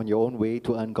up on your own way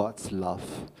to earn God's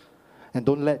love. And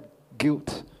don't let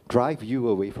guilt drive you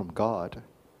away from God.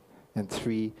 And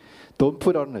 3, don't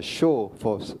put on a show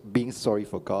for being sorry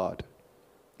for God.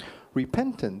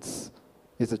 Repentance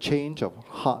is a change of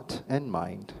heart and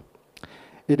mind.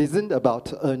 It isn't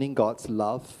about earning God's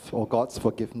love or God's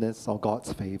forgiveness or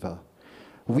God's favor.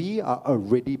 We are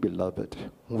already beloved.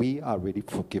 We are already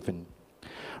forgiven.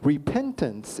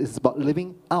 Repentance is about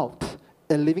living out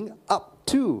and living up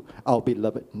to our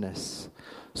belovedness.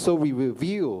 So we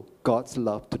reveal God's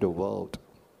love to the world.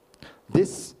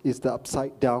 This is the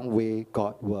upside-down way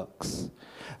God works.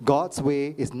 God's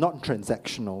way is not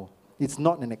transactional. It's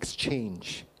not an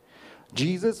exchange.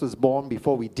 Jesus was born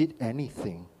before we did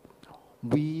anything.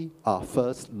 We are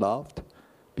first loved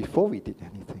before we did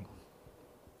anything.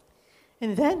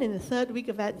 And then in the third week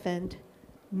of Advent,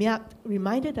 Miak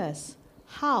reminded us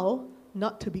how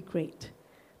not to be great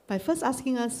by first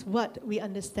asking us what we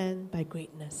understand by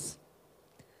greatness.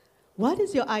 What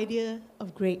is your idea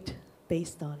of great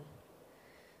based on?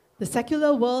 The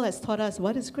secular world has taught us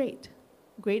what is great.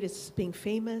 Great is being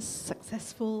famous,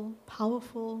 successful,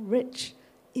 powerful, rich,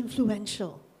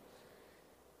 influential.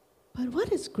 But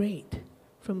what is great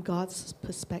from God's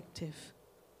perspective?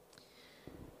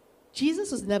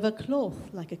 Jesus was never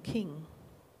clothed like a king.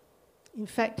 In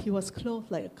fact, he was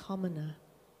clothed like a commoner.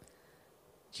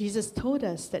 Jesus told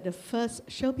us that the first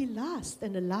shall be last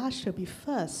and the last shall be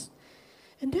first.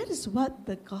 And that is what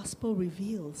the gospel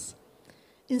reveals.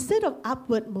 Instead of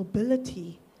upward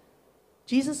mobility,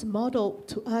 Jesus modeled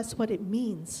to us what it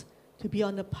means to be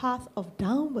on the path of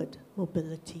downward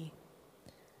mobility.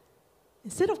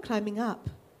 Instead of climbing up,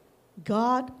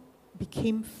 God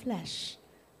became flesh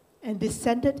and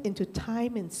descended into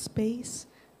time and space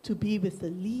to be with the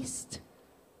least,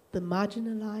 the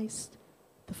marginalized,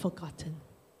 the forgotten.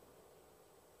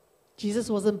 Jesus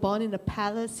wasn't born in a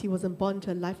palace. He wasn't born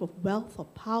to a life of wealth or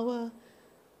power.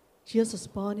 Jesus was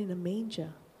born in a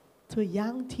manger to a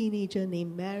young teenager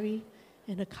named Mary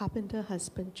and a carpenter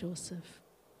husband, Joseph.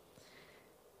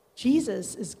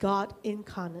 Jesus is God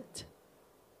incarnate.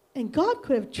 And God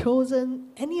could have chosen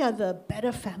any other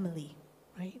better family,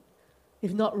 right?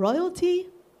 If not royalty,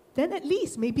 then at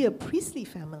least maybe a priestly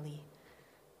family.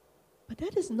 But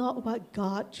that is not what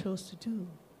God chose to do.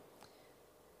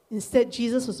 Instead,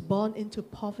 Jesus was born into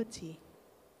poverty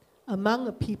among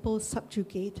a people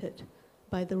subjugated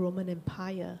by the Roman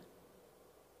Empire.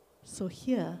 So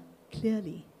here,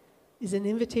 clearly, is an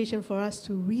invitation for us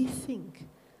to rethink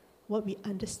what we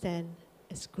understand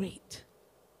as great.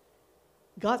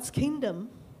 God's kingdom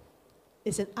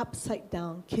is an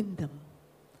upside-down kingdom.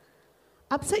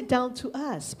 Upside down to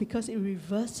us because it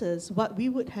reverses what we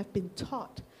would have been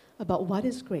taught about what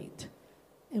is great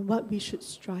and what we should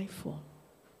strive for.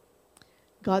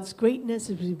 God's greatness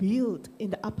is revealed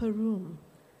in the upper room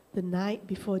the night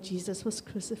before Jesus was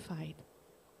crucified.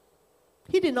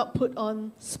 He did not put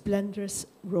on splendorous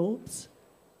robes.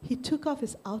 He took off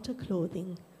his outer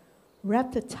clothing,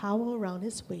 wrapped a towel around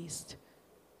his waist,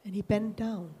 and he bent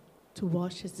down to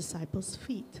wash his disciples'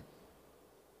 feet.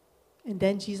 And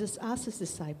then Jesus asked his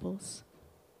disciples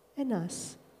and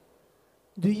us,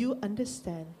 "Do you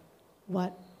understand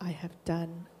what I have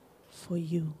done for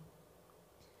you?"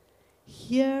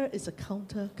 Here is a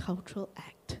counter-cultural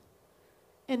act,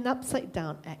 an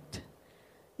upside-down act.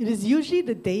 It is usually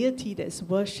the deity that is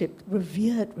worshipped,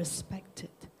 revered, respected.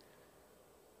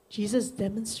 Jesus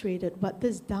demonstrated what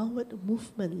this downward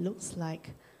movement looks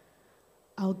like.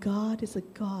 Our God is a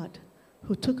God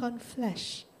who took on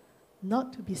flesh,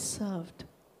 not to be served,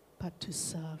 but to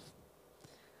serve.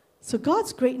 So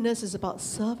God's greatness is about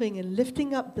serving and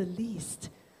lifting up the least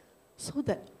so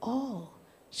that all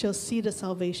shall see the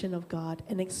salvation of God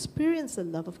and experience the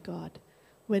love of God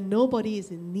when nobody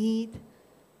is in need,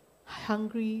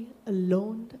 hungry,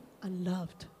 alone,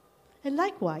 unloved. And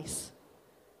likewise,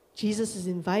 Jesus is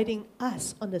inviting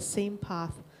us on the same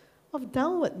path of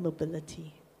downward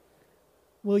mobility.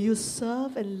 Will you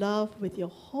serve and love with your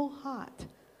whole heart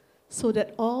so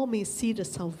that all may see the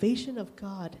salvation of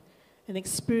God and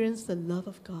experience the love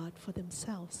of God for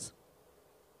themselves?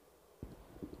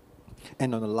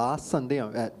 And on the last Sunday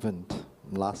of Advent,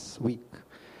 last week,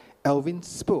 Alvin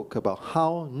spoke about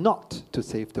how not to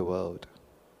save the world.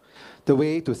 The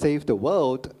way to save the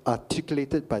world,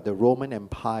 articulated by the Roman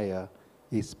Empire,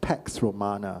 is Pax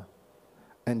Romana.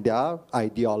 And their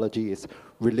ideology is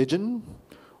religion,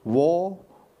 war,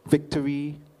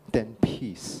 victory, then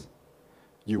peace.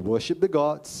 You worship the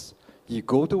gods, you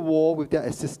go to war with their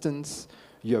assistance,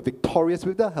 you are victorious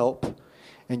with their help,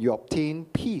 and you obtain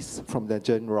peace from their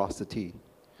generosity.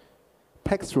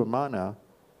 Pax Romana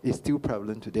is still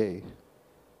prevalent today,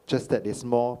 just that it's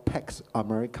more Pax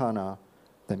Americana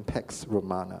than Pax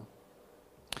Romana.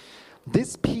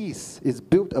 This peace is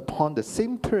built upon the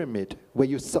same pyramid where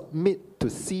you submit to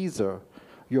Caesar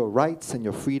your rights and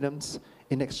your freedoms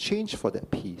in exchange for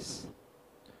that peace.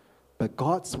 But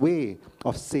God's way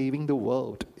of saving the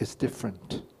world is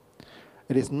different.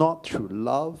 It is not through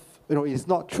love, it is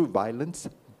not through violence,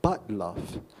 but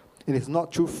love. It is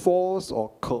not through force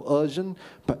or coercion,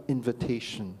 but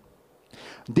invitation.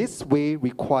 This way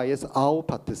requires our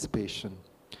participation.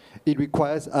 It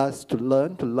requires us to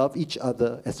learn to love each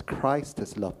other as Christ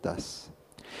has loved us.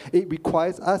 It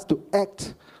requires us to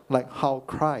act like how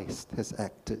Christ has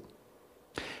acted.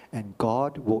 And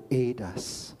God will aid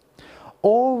us.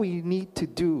 All we need to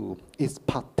do is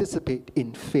participate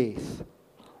in faith,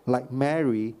 like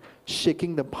Mary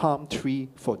shaking the palm tree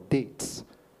for dates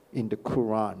in the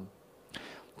Quran.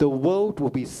 The world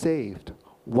will be saved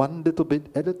one little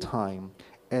bit at a time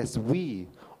as we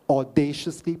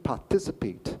audaciously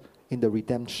participate in the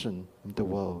redemption of the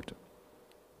world.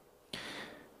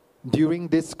 During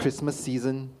this Christmas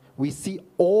season, we see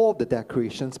all the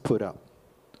decorations put up,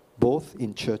 both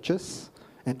in churches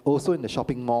and also in the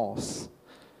shopping malls.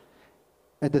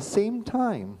 At the same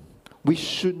time, we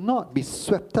should not be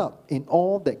swept up in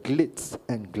all that glitz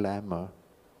and glamour.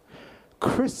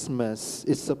 Christmas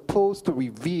is supposed to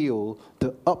reveal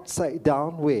the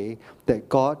upside-down way that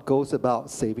God goes about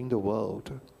saving the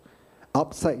world.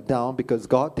 Upside down because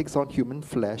God takes on human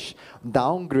flesh,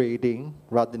 downgrading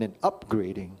rather than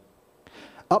upgrading.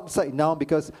 Upside down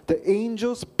because the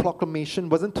angel's proclamation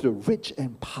wasn't to the rich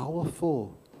and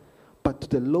powerful, but to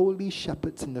the lowly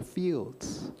shepherds in the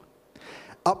fields.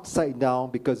 Upside down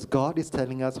because God is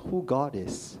telling us who God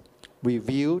is,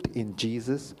 revealed in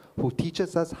Jesus, who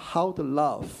teaches us how to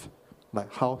love,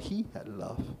 like how he had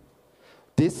loved.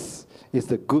 This is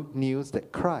the good news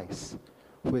that Christ,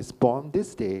 who is born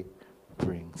this day,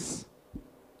 brings.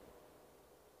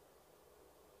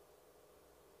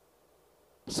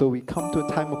 So we come to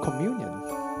a time of communion.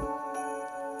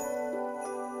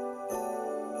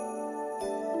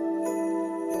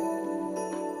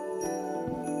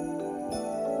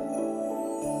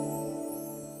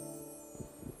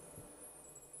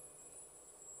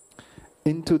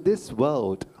 Into this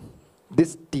world,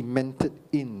 this demented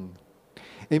inn,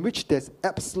 in which there's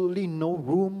absolutely no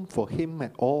room for him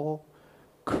at all,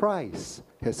 Christ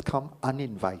has come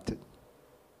uninvited.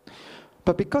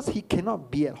 But because he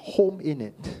cannot be at home in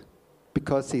it,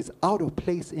 because he's out of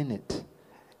place in it,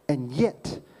 and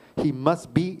yet he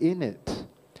must be in it.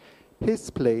 His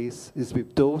place is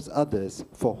with those others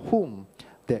for whom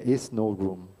there is no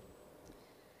room.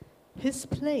 His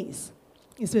place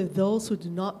is with those who do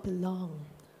not belong,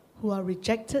 who are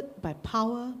rejected by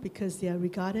power because they are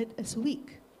regarded as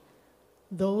weak,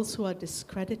 those who are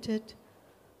discredited,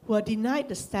 who are denied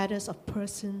the status of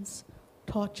persons,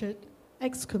 tortured,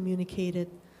 excommunicated,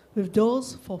 with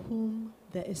those for whom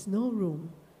there is no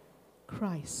room.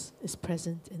 Christ is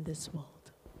present in this world.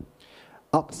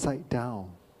 Upside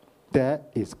down,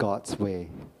 that is God's way.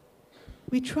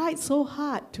 We tried so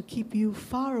hard to keep you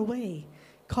far away,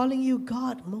 calling you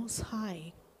God Most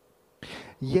High.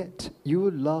 Yet you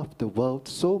love the world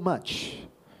so much,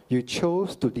 you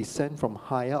chose to descend from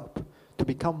high up to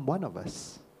become one of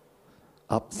us.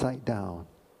 Upside down.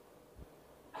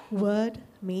 Word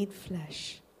made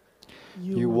flesh.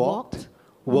 You walked,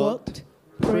 worked,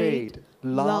 prayed,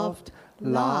 loved,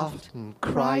 laughed, and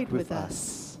cried with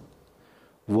us.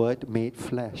 Word made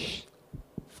flesh.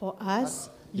 For us,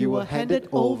 you were handed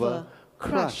over,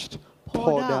 crushed,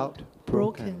 poured out,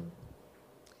 broken.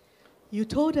 You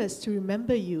told us to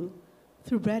remember you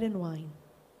through bread and wine,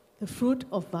 the fruit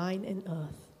of vine and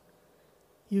earth.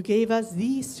 You gave us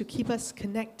these to keep us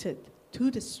connected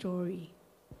to the story.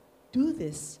 Do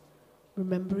this,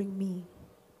 remembering me.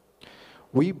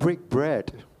 We break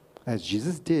bread as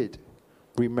Jesus did,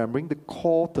 remembering the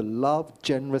call to love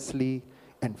generously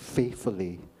and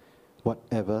faithfully,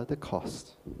 whatever the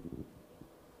cost.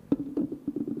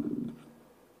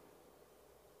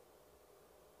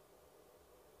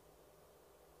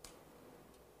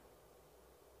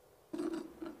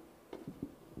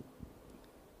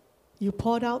 You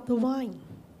poured out the wine.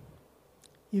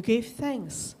 You gave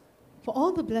thanks for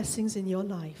all the blessings in your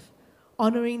life,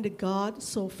 honoring the God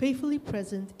so faithfully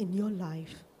present in your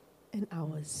life and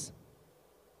ours.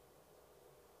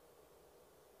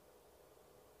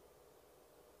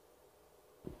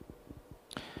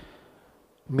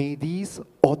 May these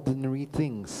ordinary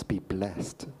things be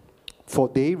blessed, for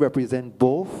they represent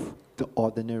both the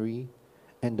ordinary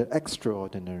and the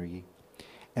extraordinary,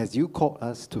 as you call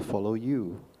us to follow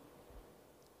you.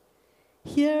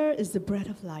 Here is the bread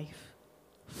of life,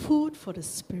 food for the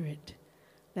spirit.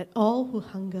 Let all who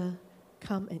hunger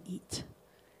come and eat.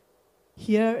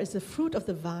 Here is the fruit of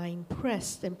the vine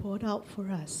pressed and poured out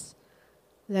for us.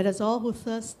 Let us all who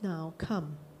thirst now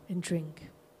come and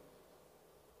drink.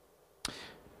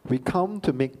 We come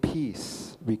to make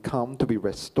peace. We come to be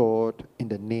restored in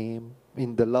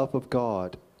the love of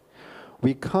God.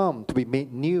 We come to be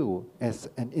made new as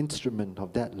an instrument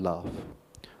of that love.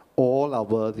 All are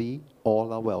worthy,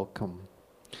 all are welcome.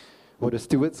 Will the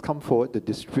stewards come forward to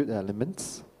distribute the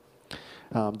elements?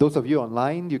 Those of you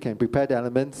online, you can prepare the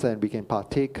elements and we can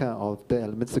partake of the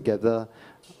elements together.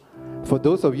 For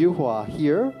those of you who are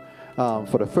here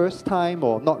for the first time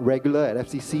or not regular at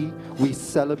FCC, we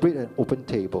celebrate an open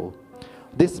table.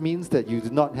 This means that you do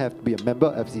not have to be a member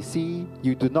of FCC,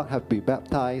 you do not have to be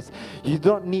baptized, you do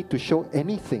not need to show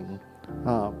anything.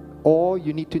 All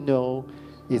you need to know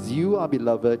is you are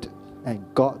beloved and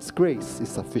God's grace is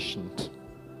sufficient.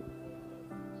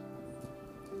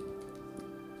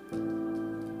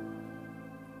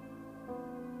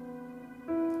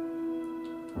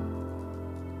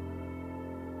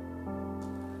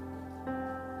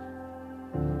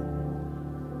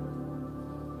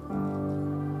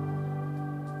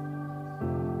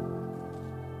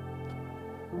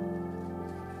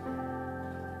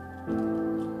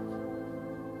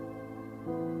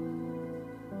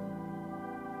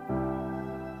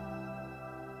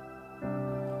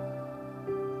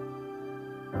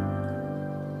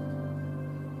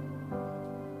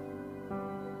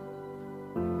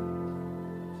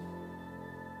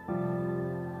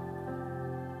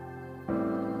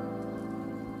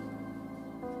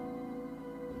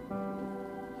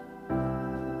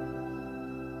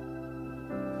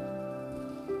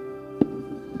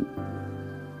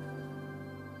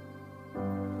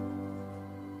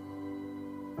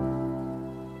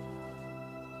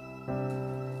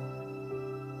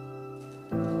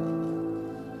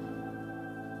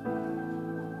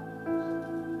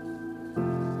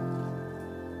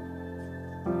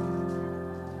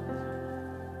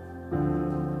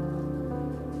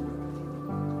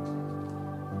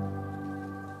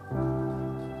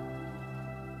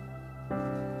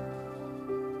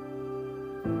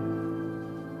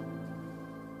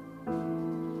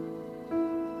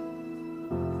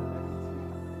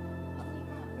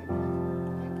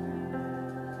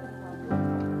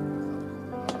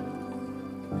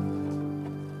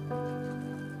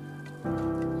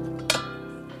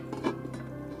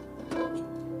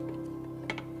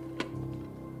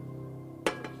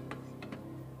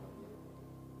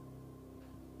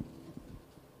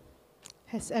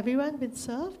 Has everyone been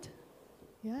served?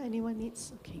 Yeah, anyone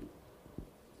needs? Okay.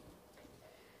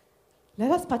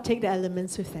 Let us partake the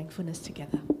elements with thankfulness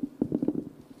together.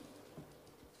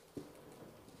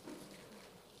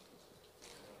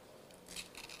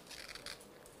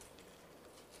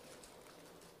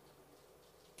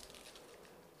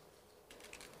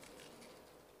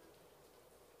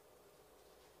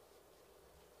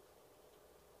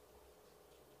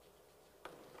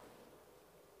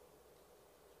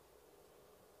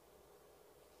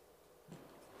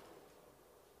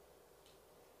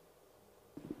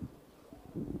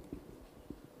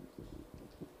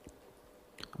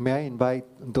 May I invite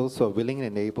those who are willing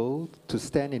and able to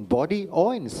stand in body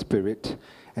or in spirit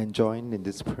and join in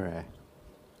this prayer.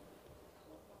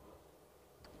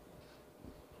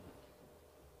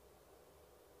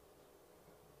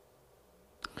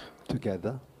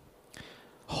 Together.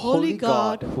 Holy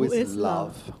God, who is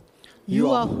love,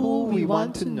 you are who we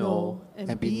want to know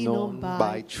and be known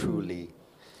by truly.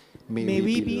 May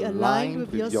we be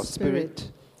aligned with your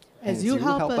spirit as you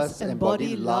help us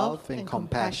embody love and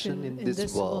compassion in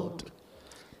this world.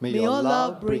 May your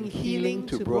love bring healing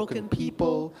to broken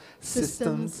people,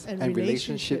 systems, and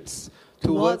relationships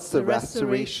towards the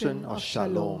restoration of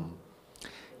shalom.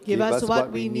 Give us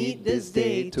what we need this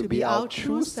day to be our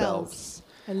true selves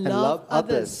and love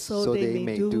others so they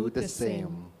may do the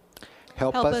same.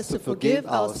 Help us to forgive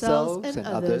ourselves and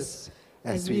others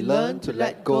as we learn to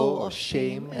let go of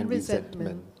shame and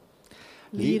resentment.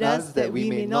 Lead us that we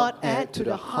may not add to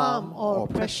the harm or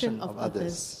oppression of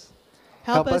others.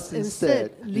 Help us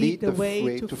instead lead the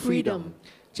way to freedom,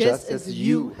 just as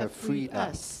you have freed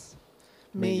us.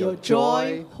 May your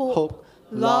joy, hope,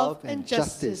 love, and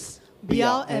justice be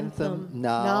our anthem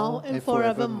now and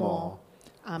forevermore.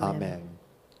 Amen.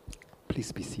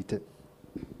 Please be seated.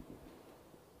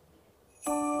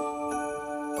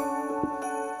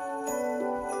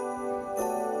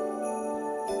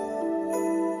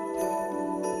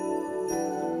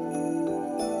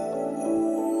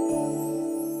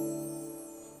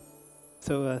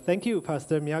 So thank you,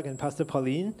 Pastor Miak and Pastor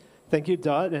Pauline. Thank you,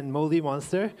 Dot and Moldy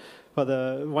Monster, for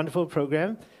the wonderful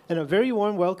program. And a very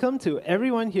warm welcome to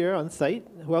everyone here on site.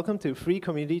 Welcome to Free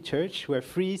Community Church, where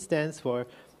FREE stands for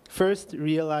First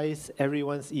Realize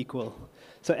Everyone's Equal.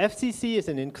 So FCC is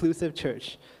an inclusive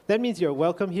church. That means you're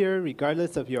welcome here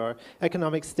regardless of your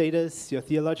economic status, your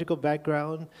theological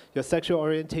background, your sexual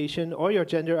orientation, or your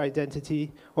gender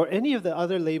identity, or any of the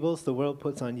other labels the world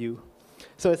puts on you.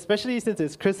 So especially since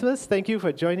it's Christmas, thank you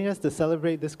for joining us to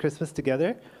celebrate this Christmas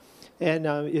together. And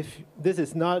if this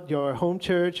is not your home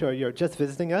church or you're just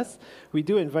visiting us, we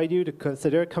do invite you to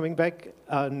consider coming back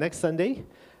next Sunday.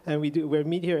 And we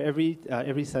meet here every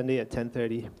Sunday at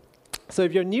 10:30. So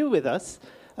if you're new with us,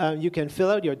 you can fill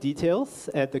out your details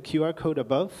at the QR code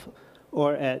above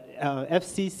or at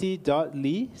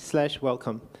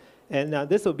fcc.ly/welcome. And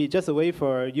this will be just a way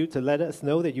for you to let us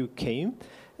know that you came.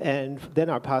 And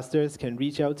then our pastors can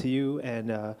reach out to you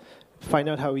and find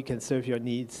out how we can serve your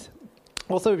needs.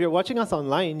 Also, if you're watching us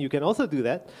online, you can also do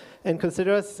that and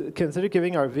consider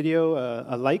giving our video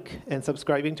a like and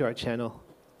subscribing to our channel.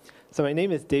 So my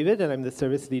name is David, and I'm the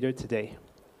service leader today.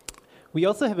 We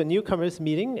also have a newcomers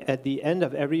meeting at the end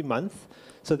of every month,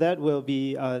 so that will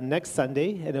be next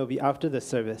Sunday, and it will be after the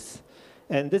service.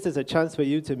 And this is a chance for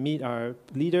you to meet our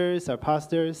leaders, our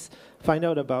pastors, find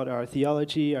out about our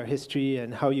theology, our history,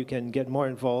 and how you can get more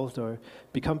involved or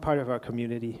become part of our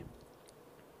community.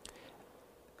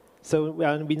 So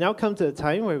we now come to the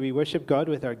time where we worship God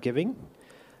with our giving.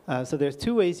 So there's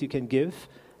two ways you can give.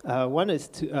 One is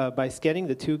by scanning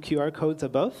the two QR codes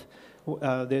above.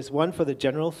 There's one for the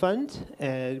general fund,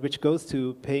 which goes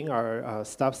to paying our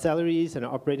staff salaries and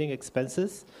operating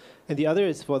expenses. And the other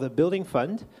is for the building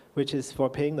fund, which is for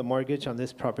paying the mortgage on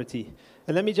this property.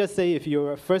 And let me just say, if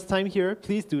you're a first time here,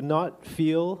 please do not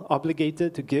feel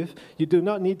obligated to give. You do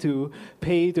not need to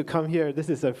pay to come here. This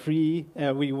is a free,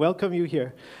 we welcome you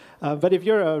here. But if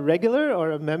you're a regular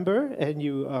or a member and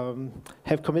you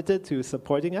have committed to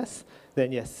supporting us,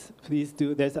 then yes, please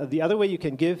do. There's the other way you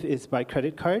can give is by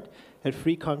credit card at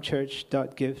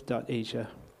freecomchurch.give.asia.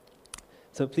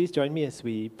 So please join me as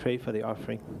we pray for the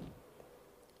offering.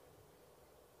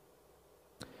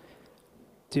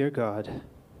 Dear God,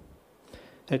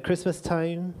 at Christmas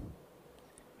time,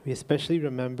 we especially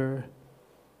remember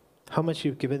how much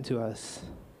you've given to us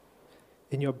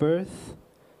in your birth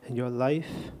and your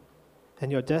life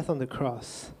and your death on the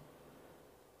cross.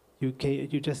 You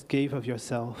just gave of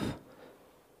yourself,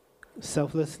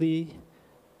 selflessly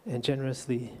and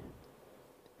generously,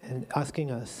 and asking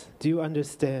us, do you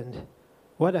understand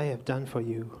what I have done for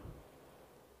you?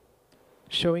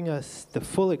 Showing us the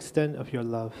full extent of your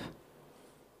love.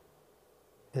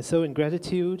 And so in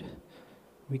gratitude,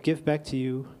 we give back to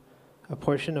you a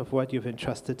portion of what you've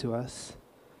entrusted to us.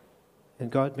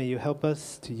 And God, may you help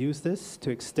us to use this to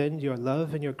extend your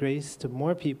love and your grace to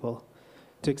more people,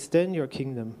 to extend your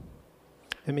kingdom.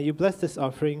 And may you bless this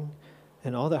offering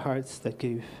and all the hearts that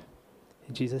gave.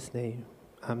 In Jesus' name,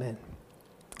 amen.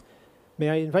 May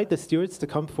I invite the stewards to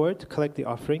come forward to collect the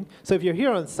offering. So if you're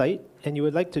here on site and you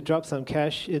would like to drop some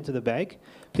cash into the bag,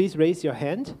 please raise your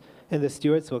hand and the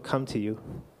stewards will come to you.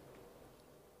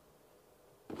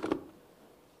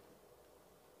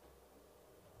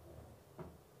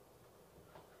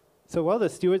 So while the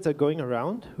stewards are going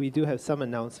around, we do have some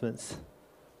announcements.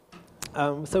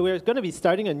 So we're going to be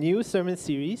starting a new sermon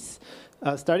series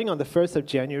starting on the 1st of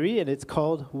January, and it's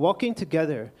called Walking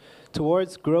Together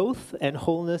Towards Growth and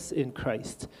Wholeness in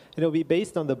Christ. It'll be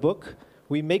based on the book,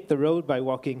 We Make the Road by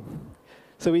Walking.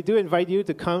 So we do invite you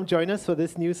to come join us for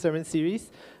this new sermon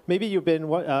series. Maybe you've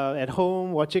been at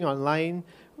home watching online,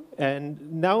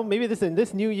 and now maybe in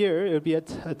this new year, it would be a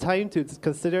time to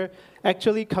consider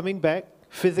actually coming back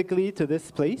physically to this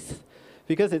place.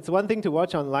 Because it's one thing to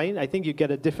watch online. I think you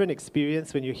get a different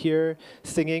experience when you're here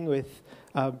singing with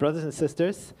brothers and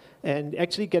sisters and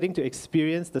actually getting to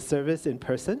experience the service in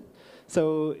person.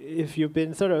 So if you've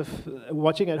been sort of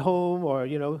watching at home or,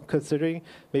 considering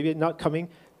maybe not coming,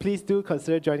 please do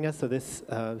consider joining us for this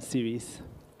series.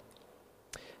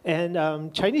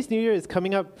 And Chinese New Year is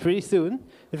coming up pretty soon.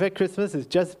 In fact, Christmas is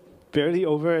just barely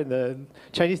over and the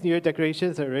Chinese New Year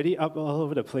decorations are already up all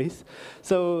over the place.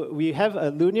 So we have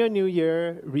a Lunar New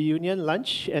Year reunion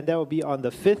lunch, and that will be on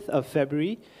the 5th of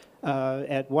February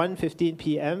at 1:15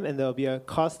 p.m., and there will be a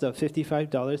cost of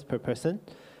 $55 per person.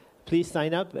 Please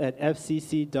sign up at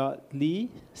fcc.ly/CNY,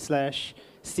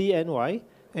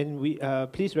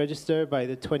 and please register by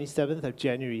the 27th of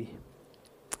January.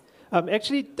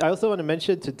 Actually, I also want to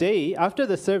mention today, after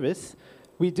the service,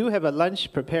 we do have a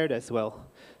lunch prepared as well.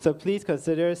 So please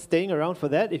consider staying around for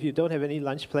that if you don't have any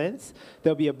lunch plans.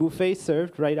 There'll be a buffet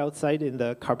served right outside in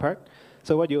the car park.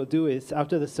 So what you'll do is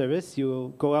after the service, you'll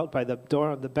go out by the door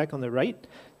on the back on the right,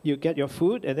 you get your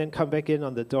food, and then come back in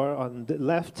on the door on the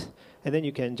left, and then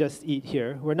you can just eat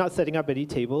here. We're not setting up any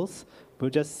tables. We'll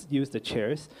just use the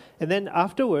chairs. And then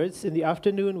afterwards, in the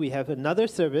afternoon, we have another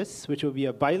service, which will be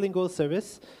a bilingual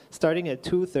service, starting at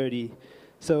 2:30.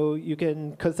 So you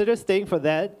can consider staying for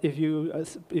that if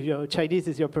Chinese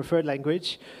is your preferred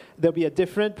language. There'll be a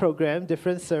different program,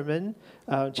 different sermon,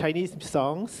 Chinese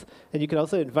songs, and you can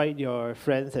also invite your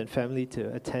friends and family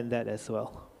to attend that as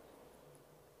well.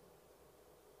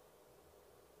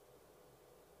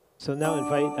 So now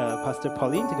invite Pastor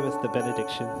Pauline to give us the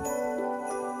benediction.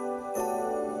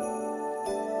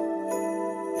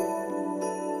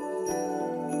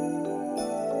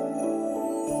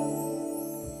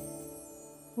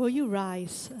 Will you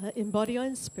rise in body or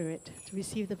in spirit to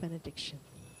receive the benediction?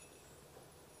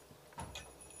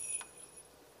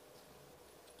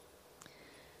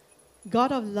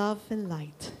 God of love and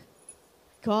light,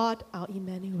 God our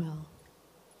Emmanuel,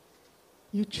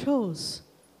 you chose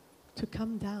to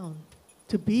come down,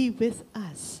 to be with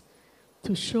us,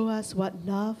 to show us what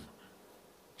love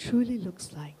truly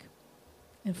looks like.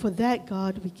 And for that,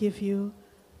 God, we give you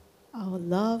our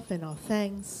love and our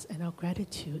thanks and our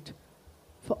gratitude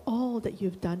for all that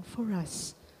you've done for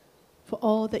us, for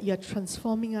all that you're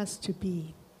transforming us to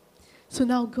be. So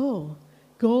now go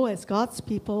as God's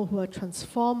people who are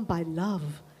transformed by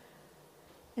love.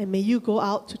 And may you go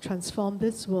out to transform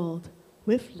this world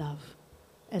with love,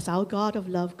 as our God of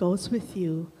love goes with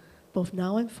you, both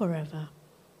now and forever.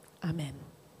 Amen.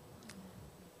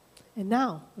 And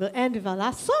now, we'll end with our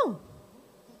last song.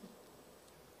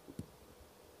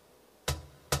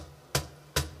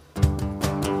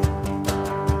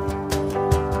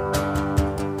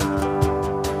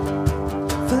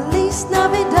 Feliz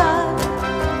Navidad,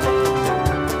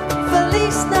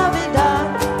 Feliz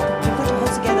Navidad. You put your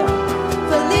hands together.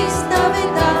 Feliz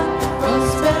Navidad,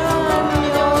 prospero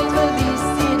año,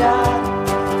 felicidad.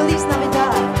 Feliz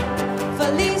Navidad,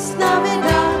 Feliz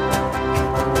Navidad,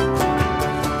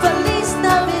 Feliz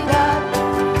Navidad.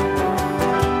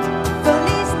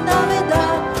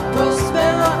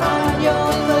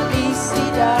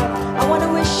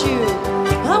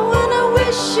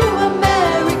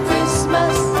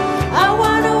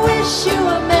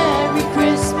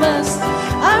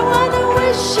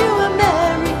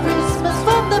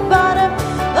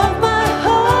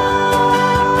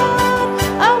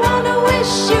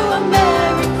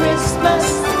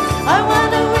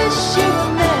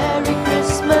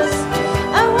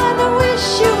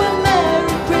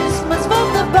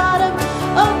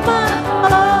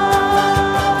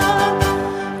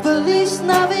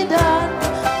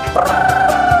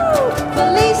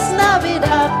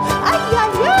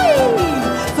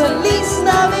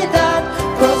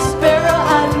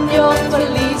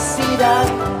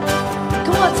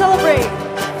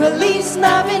 Feliz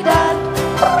Navidad.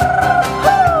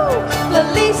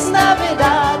 Feliz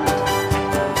Navidad.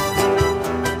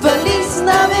 Feliz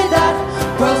Navidad.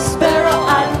 Prospero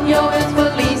año y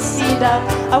felicidad.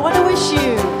 I want to wish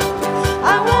you.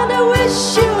 I want to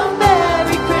wish you a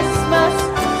Merry Christmas.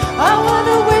 I want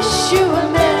to wish you a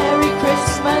Merry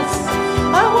Christmas.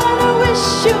 I want to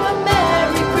wish you a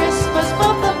Merry Christmas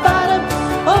from the bottom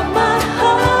of my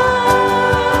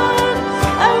heart.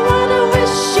 I want to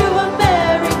wish you a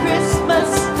Merry Christmas.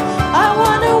 I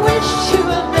want to wish you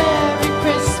a Merry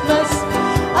Christmas.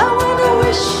 I want to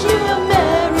wish you a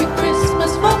Merry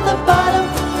Christmas from the bottom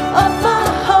of my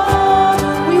heart.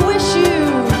 We wish you.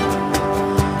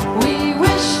 We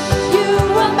wish you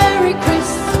a Merry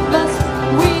Christmas.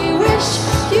 We wish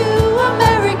you a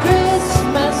Merry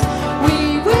Christmas.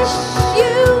 We wish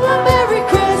you a Merry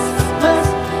Christmas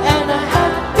and a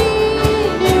Happy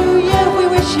New Year. We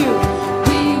wish you.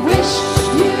 We wish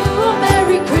you a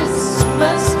Merry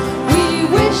Christmas. We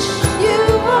wish you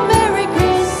a Merry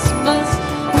Christmas.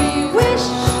 We wish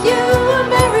you a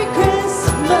Merry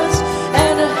Christmas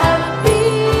and a Happy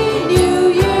New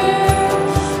Year.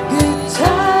 Good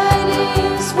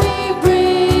tidings we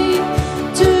bring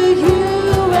to you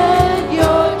and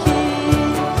your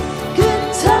King. Good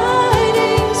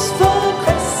tidings for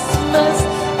Christmas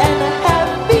and a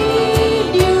Happy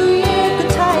New Year.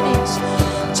 Good tidings.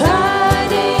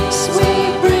 Tidings we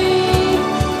bring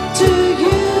to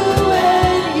you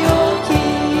and your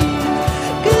King.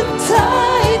 Good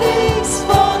tidings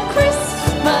for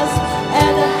Christmas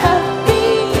and a Happy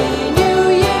New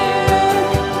Year.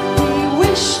 We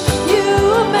wish you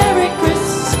a Merry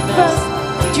Christmas.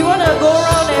 Do you want to go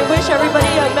around and wish everybody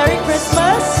a Merry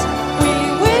Christmas? We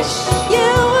wish you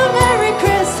a Merry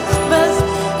Christmas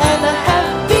and a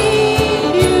Happy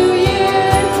New Year.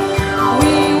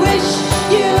 We wish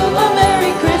you a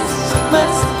Merry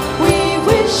Christmas. We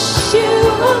wish you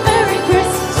a Merry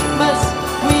Christmas.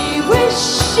 We wish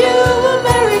you a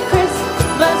Merry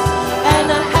Christmas and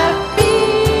a Happy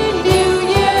New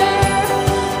Year.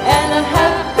 And a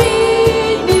Happy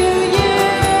New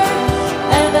Year.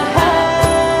 And a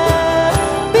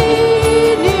Happy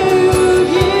New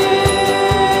Year.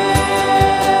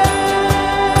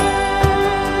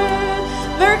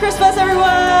 Merry Christmas,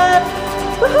 everyone!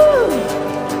 Woohoo!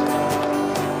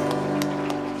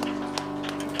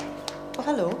 Oh,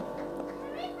 hello.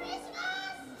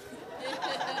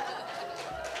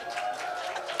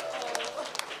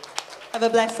 Have a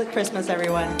blessed Christmas,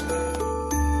 everyone.